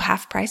price. Oh,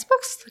 half price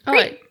books? Oh,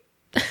 Great.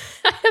 I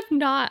have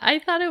not. I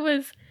thought it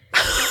was.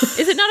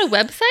 Is it not a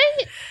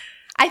website?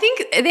 I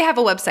think they have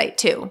a website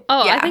too.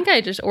 Oh, yeah. I think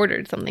I just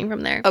ordered something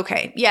from there.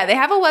 Okay. Yeah, they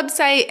have a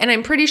website, and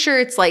I'm pretty sure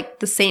it's like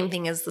the same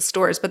thing as the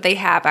stores, but they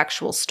have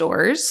actual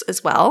stores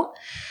as well.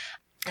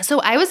 So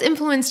I was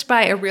influenced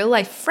by a real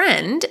life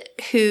friend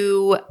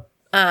who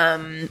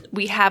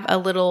we have a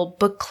little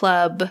book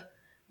club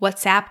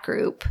WhatsApp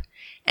group.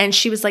 And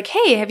she was like,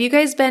 hey, have you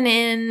guys been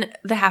in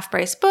the Half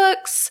Price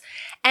Books?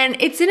 And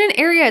it's in an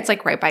area, it's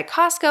like right by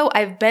Costco.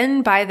 I've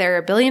been by there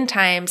a billion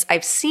times.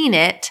 I've seen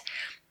it.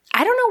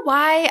 I don't know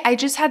why. I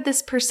just had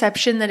this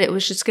perception that it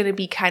was just going to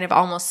be kind of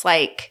almost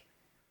like,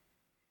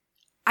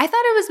 I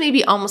thought it was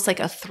maybe almost like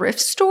a thrift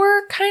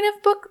store kind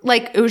of book.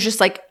 Like it was just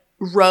like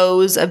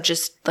rows of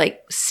just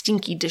like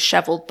stinky,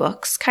 disheveled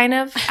books kind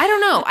of. I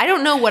don't know. I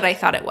don't know what I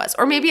thought it was.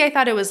 Or maybe I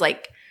thought it was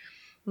like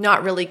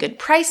not really good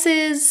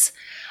prices.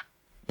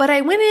 But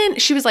I went in,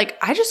 she was like,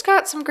 I just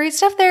got some great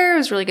stuff there. It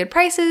was really good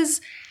prices.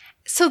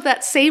 So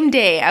that same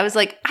day, I was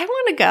like, I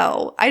want to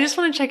go. I just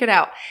want to check it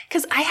out.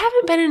 Because I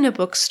haven't been in a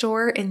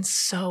bookstore in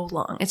so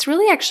long. It's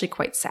really actually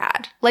quite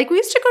sad. Like, we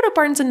used to go to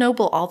Barnes &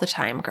 Noble all the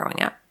time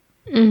growing up.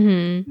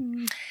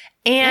 Mm-hmm.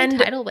 And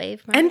Tidal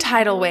Wave. And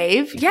Tidal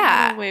Wave,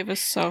 yeah. Wave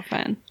is so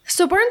fun.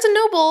 So Barnes &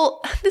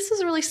 Noble, this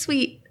is really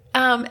sweet.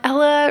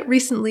 Ella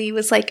recently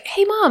was like,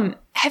 hey, Mom,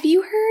 have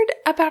you heard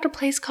about a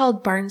place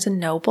called Barnes &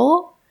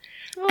 Noble?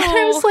 And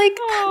I was like,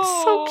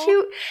 that's so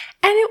cute.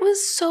 And it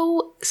was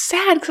so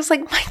sad because I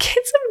was like, my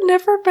kids have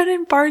never been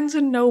in Barnes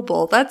 &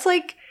 Noble. That's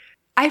like,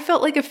 I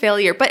felt like a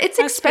failure. But it's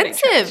That's pretty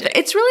expensive. tragic.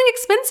 It's really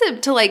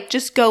expensive to like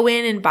just go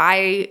in and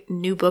buy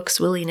new books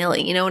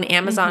willy-nilly. You know, and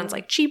Amazon's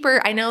like cheaper.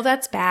 I know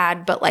that's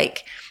bad, but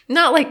like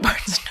not like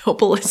Barnes &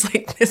 Noble is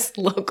like this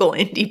local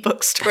indie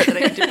bookstore that I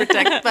need to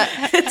protect. But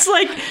It's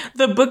like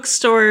the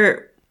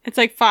bookstore. It's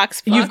like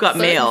Fox. You've got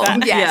mail.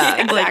 That-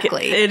 Yes, like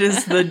exactly. it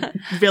is the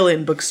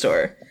villain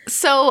bookstore.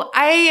 So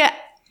I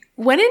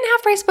went in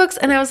Half Price Books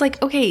and I was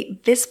like, okay,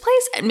 this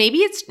place, maybe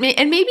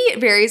it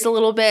varies a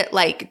little bit,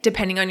 like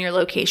depending on your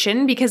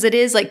location, because it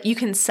is like you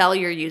can sell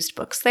your used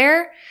books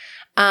there.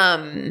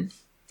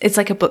 It's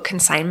like a book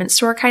consignment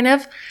store kind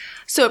of.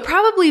 So it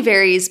probably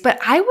varies, but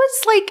I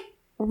was like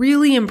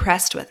really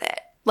impressed with it.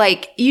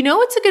 Like, you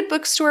know, it's a good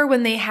bookstore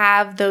when they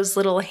have those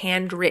little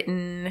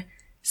handwritten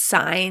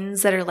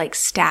signs that are like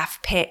staff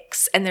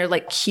picks and they're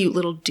like cute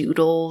little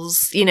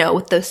doodles, you know,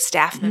 with the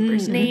staff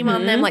member's name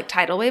on them. Like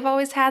Tidal Wave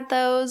always had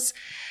those.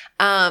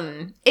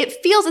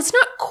 It's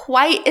not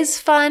quite as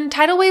fun.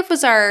 Tidal Wave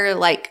was our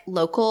like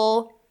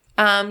local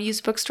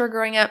used bookstore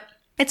growing up.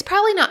 It's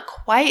probably not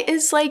quite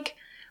as like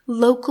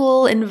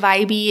local and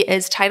vibey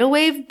as Tidal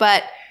Wave,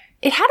 but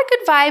it had a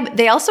good vibe.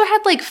 They also had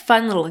like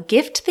fun little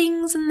gift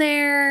things in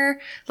there,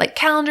 like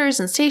calendars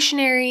and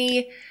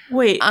stationery.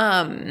 Wait,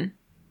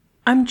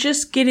 I'm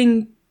just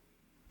getting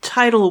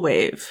Tidal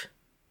Wave.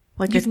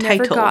 Like You've a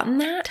never title. gotten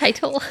that?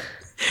 Title.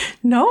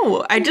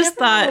 No, I just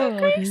thought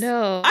Oh,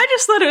 no. I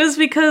just thought it was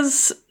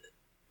because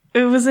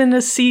it was in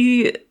a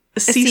seaside.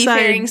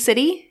 Seafaring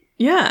city?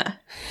 Yeah.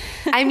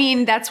 I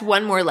mean, that's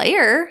one more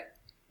layer.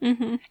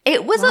 Mm-hmm.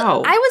 It was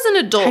Wow. I was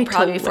an adult Tidal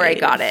probably before I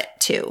Wave. got it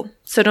too.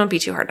 So don't be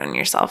too hard on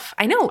yourself.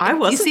 I know. I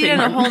wasn't You see it being in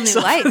a hard on whole new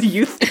myself. light.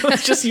 It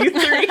was just you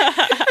three.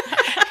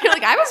 You're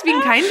like, I was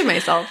being kind to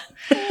myself.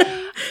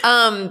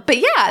 But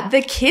yeah,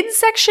 the kids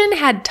section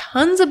had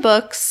tons of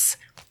books.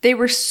 They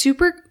were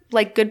super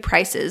like good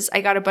prices.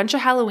 I got a bunch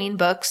of Halloween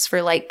books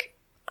for like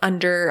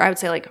under, I would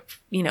say like,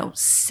 you know,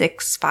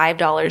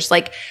 $5.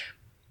 Like,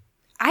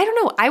 I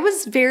don't know. I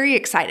was very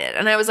excited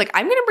and I was like,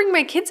 I'm going to bring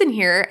my kids in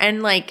here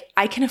and like,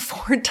 I can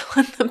afford to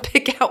let them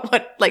pick out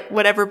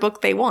whatever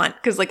book they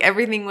want. Cause like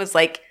everything was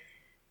like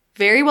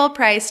very well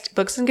priced,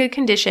 books in good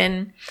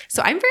condition.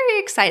 So I'm very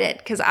excited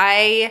because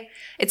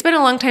it's been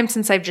a long time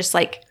since I've just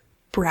like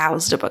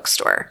browsed a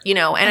bookstore, you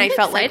know, and I'm I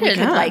felt like we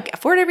excited. could like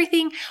afford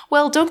everything.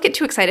 Well, don't get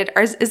too excited.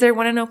 Is there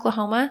one in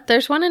Oklahoma?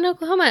 There's one in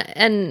Oklahoma,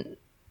 and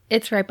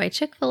it's right by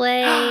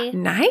Chick-fil-A.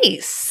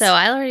 Nice. So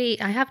I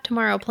have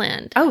tomorrow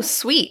planned. Oh,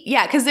 sweet.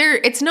 Yeah, because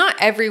it's not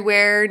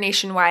everywhere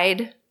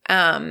nationwide.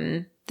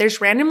 There's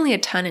randomly a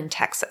ton in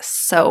Texas.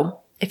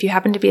 So if you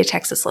happen to be a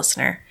Texas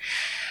listener.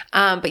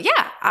 But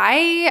yeah,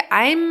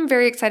 I'm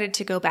very excited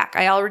to go back.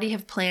 I already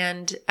have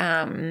planned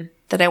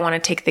that I want to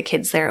take the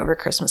kids there over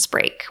Christmas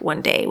break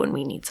one day when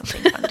we need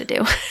something fun to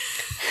do.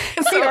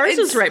 So ours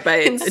is right by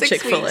in 6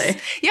 Chick-fil-A.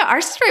 weeks. Yeah,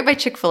 ours is right by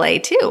Chick-fil-A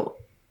too.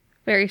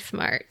 Very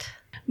smart.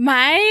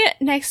 My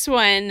next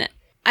one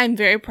I'm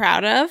very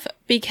proud of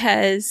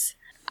because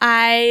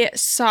I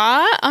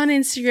saw on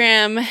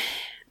Instagram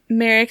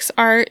Merrick's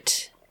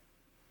art.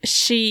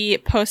 She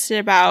posted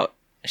about,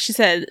 she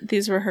said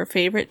these were her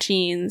favorite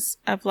jeans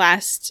of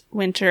last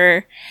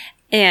winter,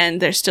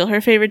 and they're still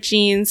her favorite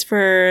jeans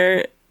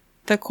for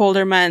the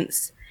colder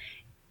months.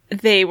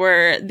 They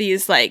were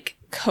these like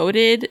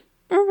coated,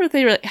 or if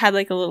they really had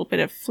like a little bit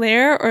of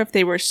flare, or if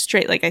they were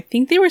straight, like I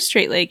think they were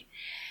straight, like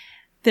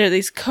they're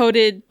these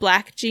coated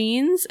black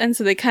jeans, and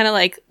so they kind of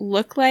like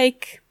look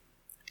like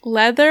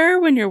leather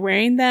when you're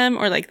wearing them,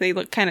 or like they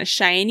look kind of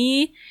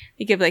shiny.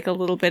 They give like a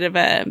little bit of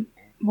a,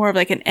 more of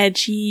like an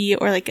edgy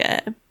or like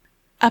a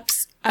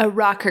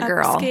rocker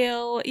girl.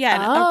 Upscale, yeah,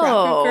 a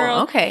rocker girl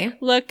okay.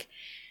 look.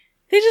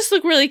 They just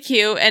look really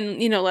cute,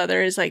 and you know,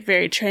 leather is like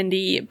very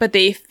trendy, but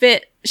they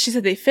fit, she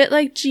said they fit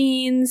like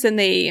jeans, and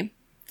they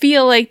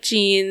feel like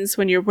jeans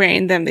when you're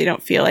wearing them. They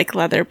don't feel like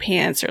leather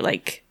pants or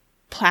like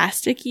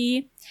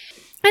plasticky.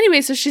 Anyway,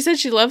 so she said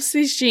she loves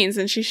these jeans,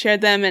 and she shared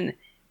them, and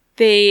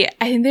I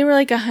think they were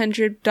like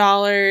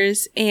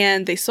 $100,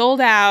 and they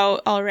sold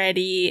out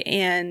already,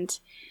 and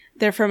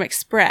they're from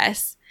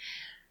Express.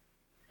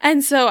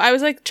 And so I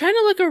was like trying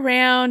to look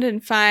around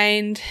and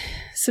find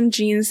some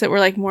jeans that were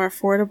like more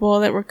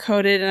affordable, that were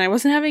coated, and I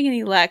wasn't having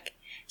any luck.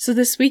 So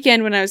this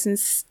weekend when I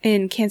was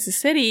in Kansas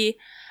City,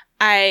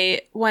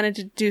 I wanted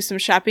to do some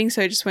shopping,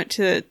 so I just went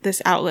to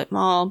this outlet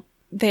mall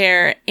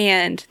there,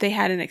 and they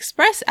had an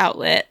Express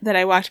outlet that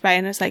I walked by,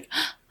 and I was like,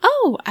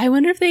 oh, I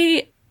wonder if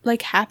they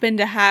like happen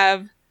to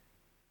have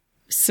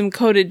some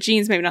coated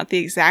jeans, maybe not the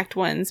exact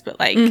ones, but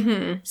like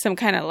some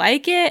kind of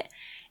like it.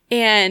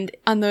 And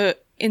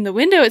in the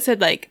window it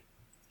said like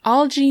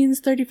all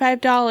jeans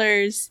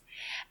 $35.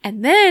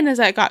 And then as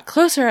I got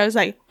closer, I was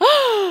like,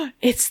 oh,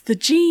 it's the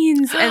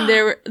jeans. And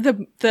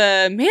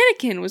the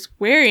mannequin was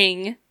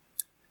wearing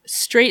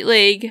straight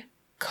leg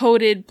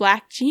coated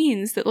black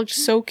jeans that looked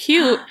so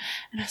cute.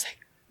 And I was like,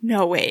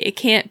 no way, it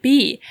can't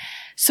be.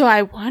 So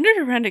I wandered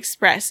around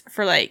Express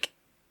for like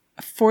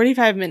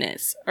 45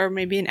 minutes or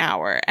maybe an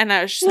hour. And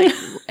I was just like,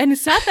 and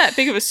it's not that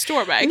big of a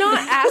store, but I Not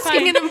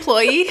asking an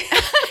employee.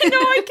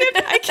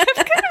 I kept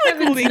kind of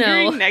like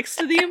lingering next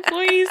to the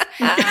employees,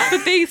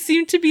 but they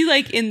seemed to be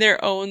like in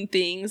their own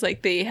things.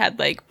 Like they had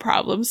like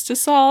problems to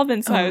solve.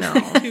 And so I was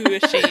like, too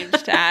ashamed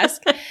to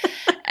ask.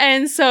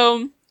 And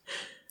so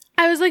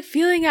I was like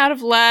feeling out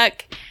of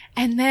luck.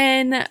 And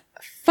then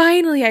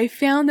finally I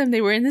found them. They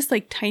were in this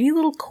like tiny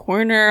little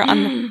corner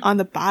on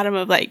the bottom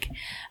of like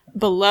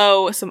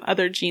below some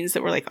other jeans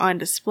that were like on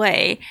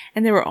display,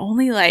 and there were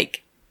only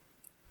like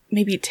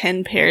maybe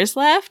 10 pairs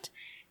left,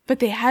 but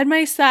they had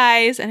my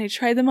size, and I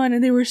tried them on,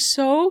 and they were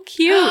so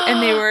cute. And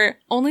they were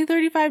only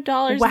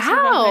 $35 instead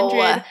of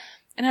 $100,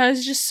 and I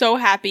was just so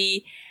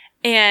happy.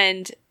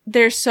 And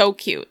they're so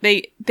cute.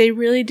 They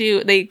really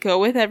do, they go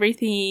with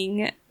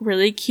everything,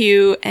 really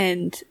cute.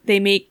 And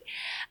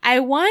I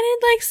wanted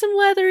like some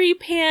leathery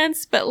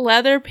pants, but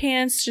leather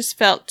pants just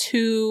felt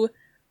too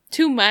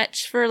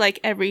much for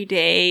like every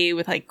day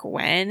with like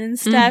Gwen and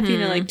stuff, you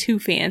know, like too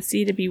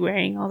fancy to be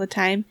wearing all the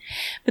time.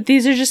 But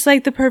these are just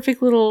like the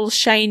perfect little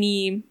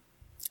shiny.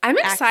 I'm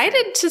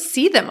excited to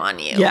see them on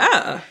you.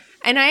 Yeah.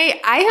 And I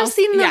have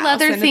seen the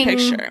leather I'll send thing. a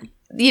picture.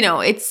 You know,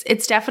 it's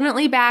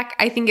definitely back.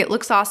 I think it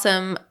looks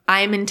awesome.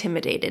 I'm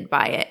intimidated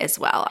by it as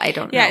well. I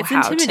don't know it's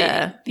how intimidating.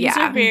 to. These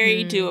are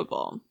very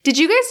doable. Did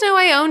you guys know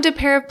I owned a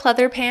pair of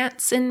pleather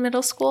pants in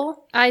middle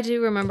school? I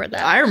do remember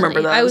that. I remember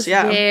actually. I those, was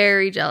yeah.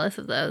 very jealous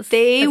of those.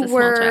 They as a small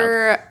child.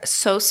 were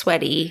so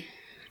sweaty.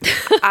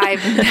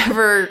 I've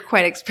never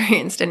quite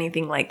experienced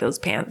anything like those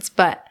pants,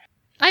 but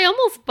I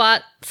almost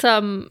bought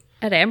some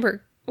at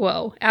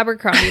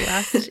Abercrombie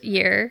last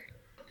year,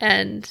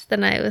 and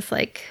then I was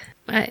like,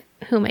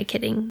 who am I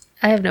kidding?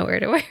 I have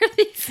nowhere to wear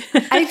these.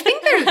 I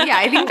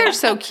think they're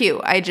so cute.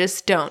 I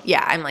just don't.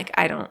 Yeah, I'm like,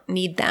 I don't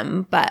need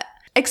them. But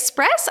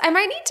Express, I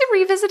might need to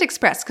revisit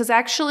Express, because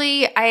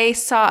actually I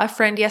saw a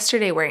friend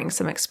yesterday wearing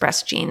some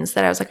Express jeans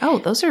that I was like, oh,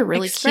 those are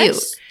really cute.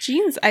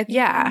 Jeans, I think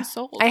Yeah,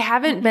 sold. I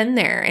haven't been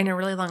there in a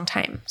really long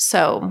time,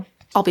 so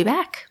I'll be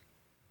back.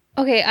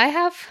 Okay, I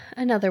have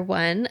another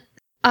one.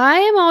 I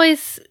am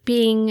always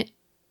being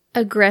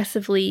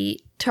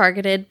aggressively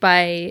targeted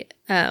by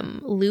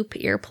Loop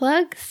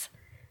earplugs,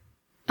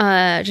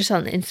 just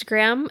on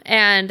Instagram,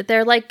 and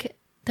they're like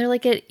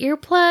an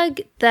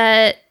earplug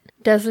that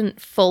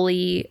doesn't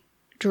fully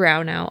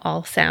drown out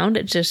all sound.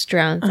 It just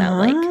drowns out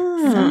like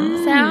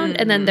some sound,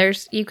 and then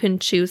you can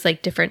choose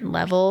like different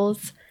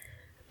levels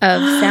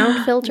of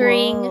sound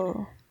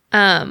filtering.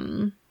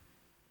 And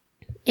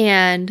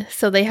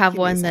so they have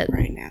one that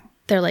right now.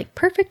 They're like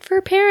perfect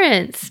for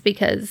parents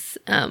because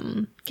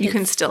You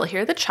can still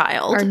hear the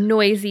child. are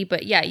noisy,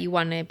 but yeah, you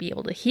want to be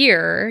able to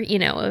hear, you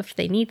know, if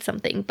they need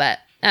something. But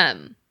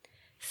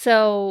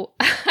so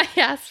I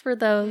asked for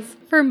those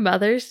for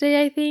Mother's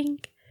Day, I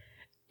think.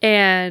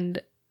 And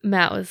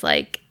Matt was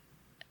like,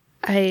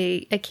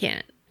 I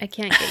can't get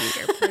you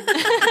earplugs.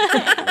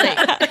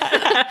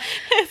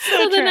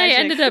 So then I tragic.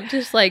 ended up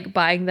just like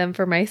buying them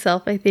for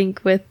myself, I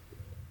think, with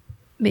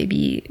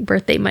maybe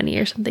birthday money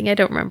or something. I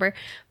don't remember.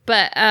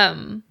 But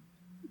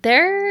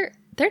they're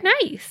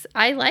nice.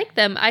 I like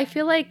them. I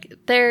feel like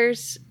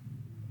there's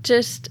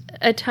just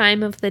a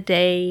time of the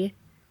day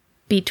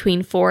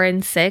between 4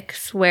 and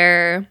 6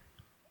 where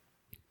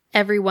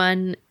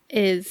everyone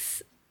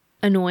is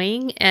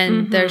annoying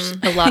and there's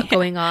a lot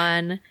going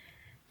on,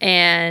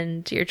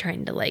 and you're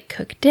trying to like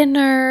cook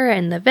dinner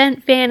and the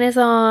vent fan is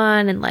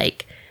on and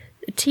like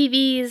the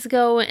TV's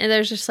going and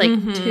there's just like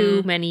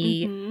too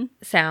many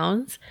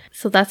sounds.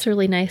 So that's a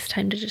really nice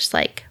time to just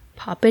like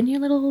pop in your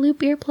little loop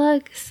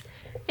earplugs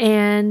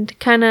and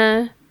kind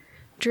of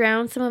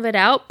drown some of it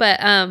out. But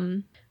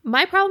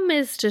my problem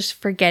is just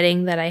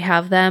forgetting that I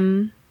have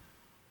them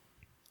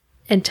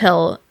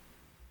until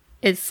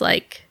it's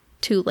like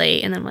too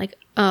late, and I'm like,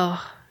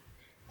 oh,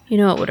 you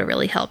know, it would have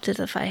really helped is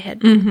if I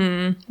had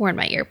worn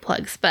my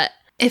earplugs. But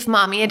If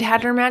mommy had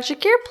had her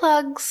magic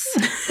earplugs,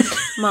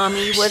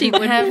 mommy wouldn't, she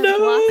wouldn't have. have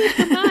lost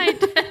her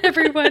mind.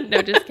 Everyone,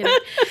 no, just kidding.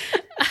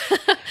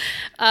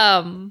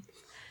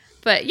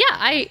 But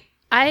yeah,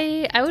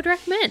 I would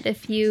recommend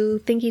if you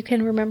think you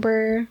can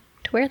remember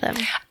to wear them.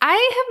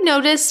 I have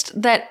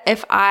noticed that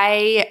if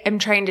I am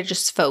trying to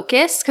just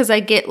focus, because I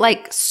get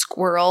like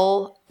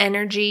squirrel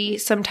energy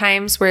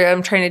sometimes where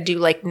I'm trying to do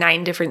like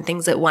 9 different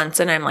things at once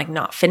and I'm like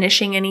not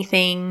finishing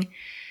anything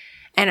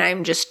and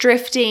I'm just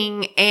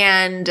drifting,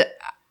 and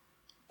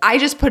I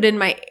just put in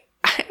my,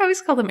 I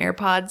always call them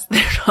AirPods.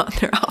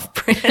 They're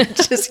off-brand,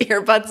 just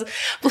earbuds,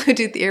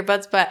 Bluetooth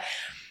earbuds, but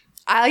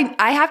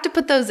I have to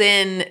put those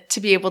in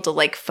to be able to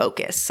like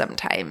focus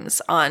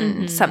sometimes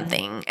on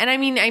something. And I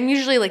mean, I'm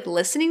usually like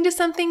listening to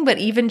something, but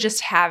even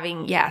just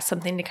having,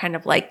 something to kind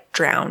of like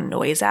drown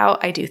noise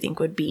out, I do think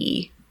would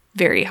be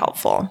very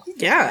helpful.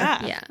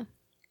 Yeah. Yeah.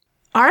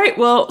 All right.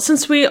 Well,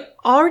 since we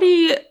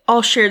already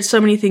all shared so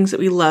many things that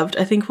we loved,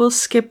 I think we'll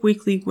skip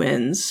weekly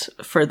wins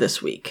for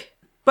this week.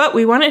 But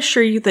we want to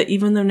assure you that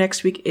even though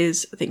next week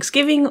is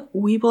Thanksgiving,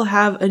 we will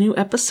have a new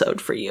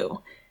episode for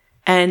you.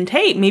 And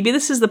hey, maybe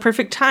this is the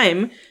perfect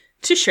time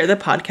to share the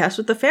podcast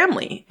with the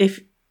family.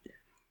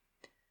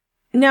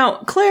 Now,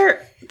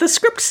 Claire, the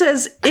script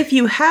says if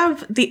you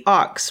have the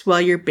ox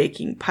while you're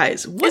baking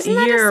pies. What Isn't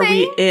that year a are we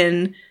saying?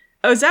 in?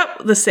 Oh, is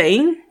that the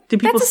saying? Do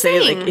people That's a say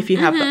saying. like if you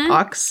have the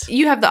ox?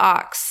 You have the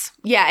ox.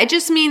 Yeah, it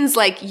just means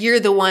like you're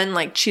the one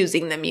like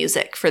choosing the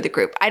music for the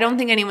group. I don't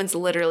think anyone's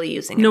literally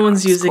using No an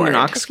one's aux using cord. an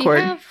aux If you cord.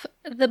 have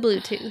the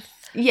Bluetooth.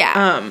 Yeah.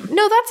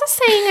 No, that's a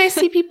saying I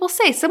see people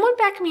say. Someone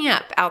back me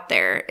up out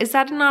there. Is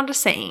that not a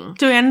saying?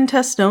 Do Ann and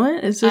Tess know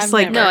it? Is this I've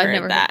like No, I've heard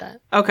never that. heard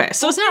that. okay?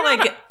 So it's not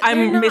like they're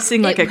I'm not-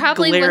 missing like it a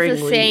probably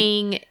glaringly. was a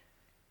saying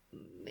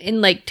in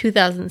like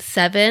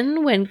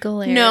 2007 when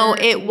Galera No,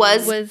 it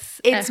was. at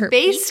It's her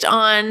based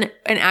on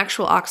an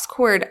actual aux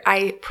cord.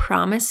 I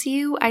promise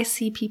you, I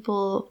see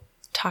people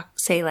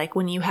say like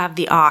when you have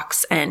the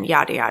ox and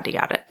yada yada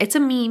yada. It's a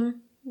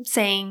meme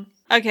saying.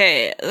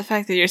 Okay, the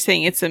fact that you're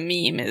saying it's a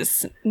meme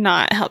is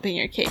not helping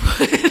your case.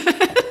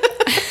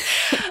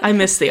 I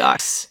miss the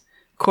ox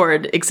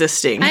cord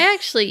existing. I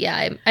actually,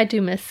 I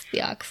do miss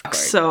the aux cord.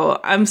 So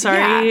I'm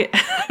sorry.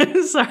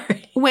 I'm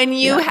sorry. When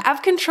you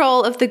have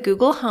control of the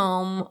Google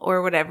Home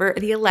or whatever,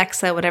 the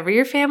Alexa, whatever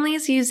your family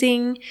is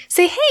using,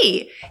 say, hey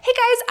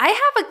guys, I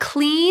have a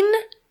clean,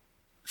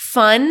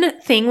 fun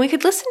thing we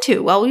could listen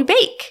to while we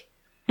bake.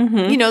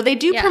 You know, they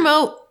do Yeah.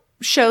 promote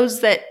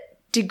shows that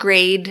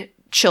degrade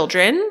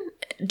children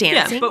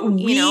dancing, Yeah, but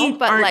we aren't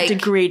like,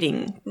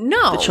 degrading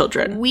no, the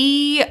children.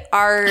 We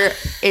are,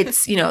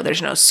 it's, you know,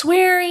 there's no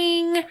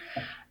swearing.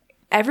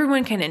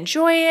 Everyone can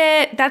enjoy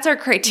it. That's our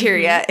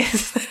criteria.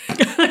 Is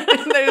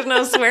there's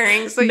no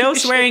swearing. So No you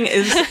should- swearing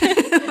is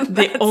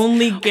the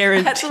only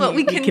guarantee what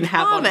we can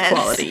have on promise.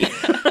 quality.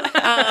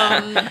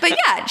 But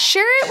yeah,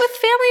 share it with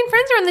family and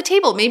friends around the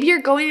table. Maybe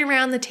you're going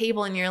around the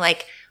table and you're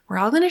like, we're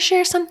all going to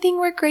share something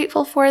we're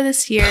grateful for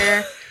this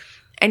year.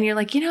 And you're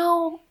like, you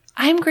know,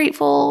 I'm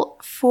grateful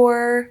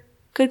for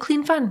good,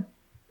 clean fun.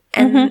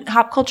 And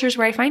Hop Culture is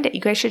where I find it.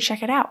 You guys should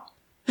check it out.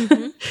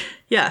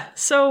 Yeah.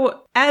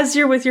 So as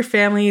you're with your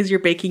families, you're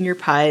baking your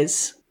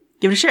pies,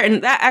 give it a share.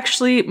 And that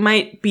actually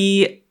might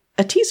be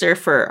a teaser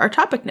for our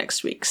topic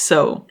next week.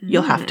 So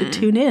you'll have to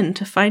tune in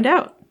to find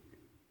out.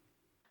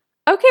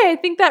 Okay, I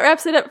think that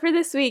wraps it up for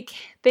this week.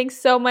 Thanks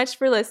so much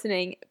for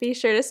listening. Be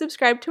sure to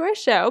subscribe to our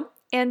show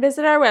and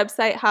visit our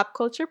website,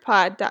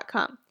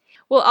 hopculturepod.com.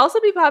 We'll also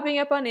be popping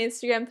up on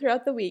Instagram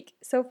throughout the week,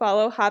 so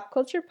follow Hop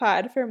Culture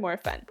Pod for more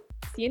fun.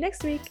 See you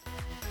next week.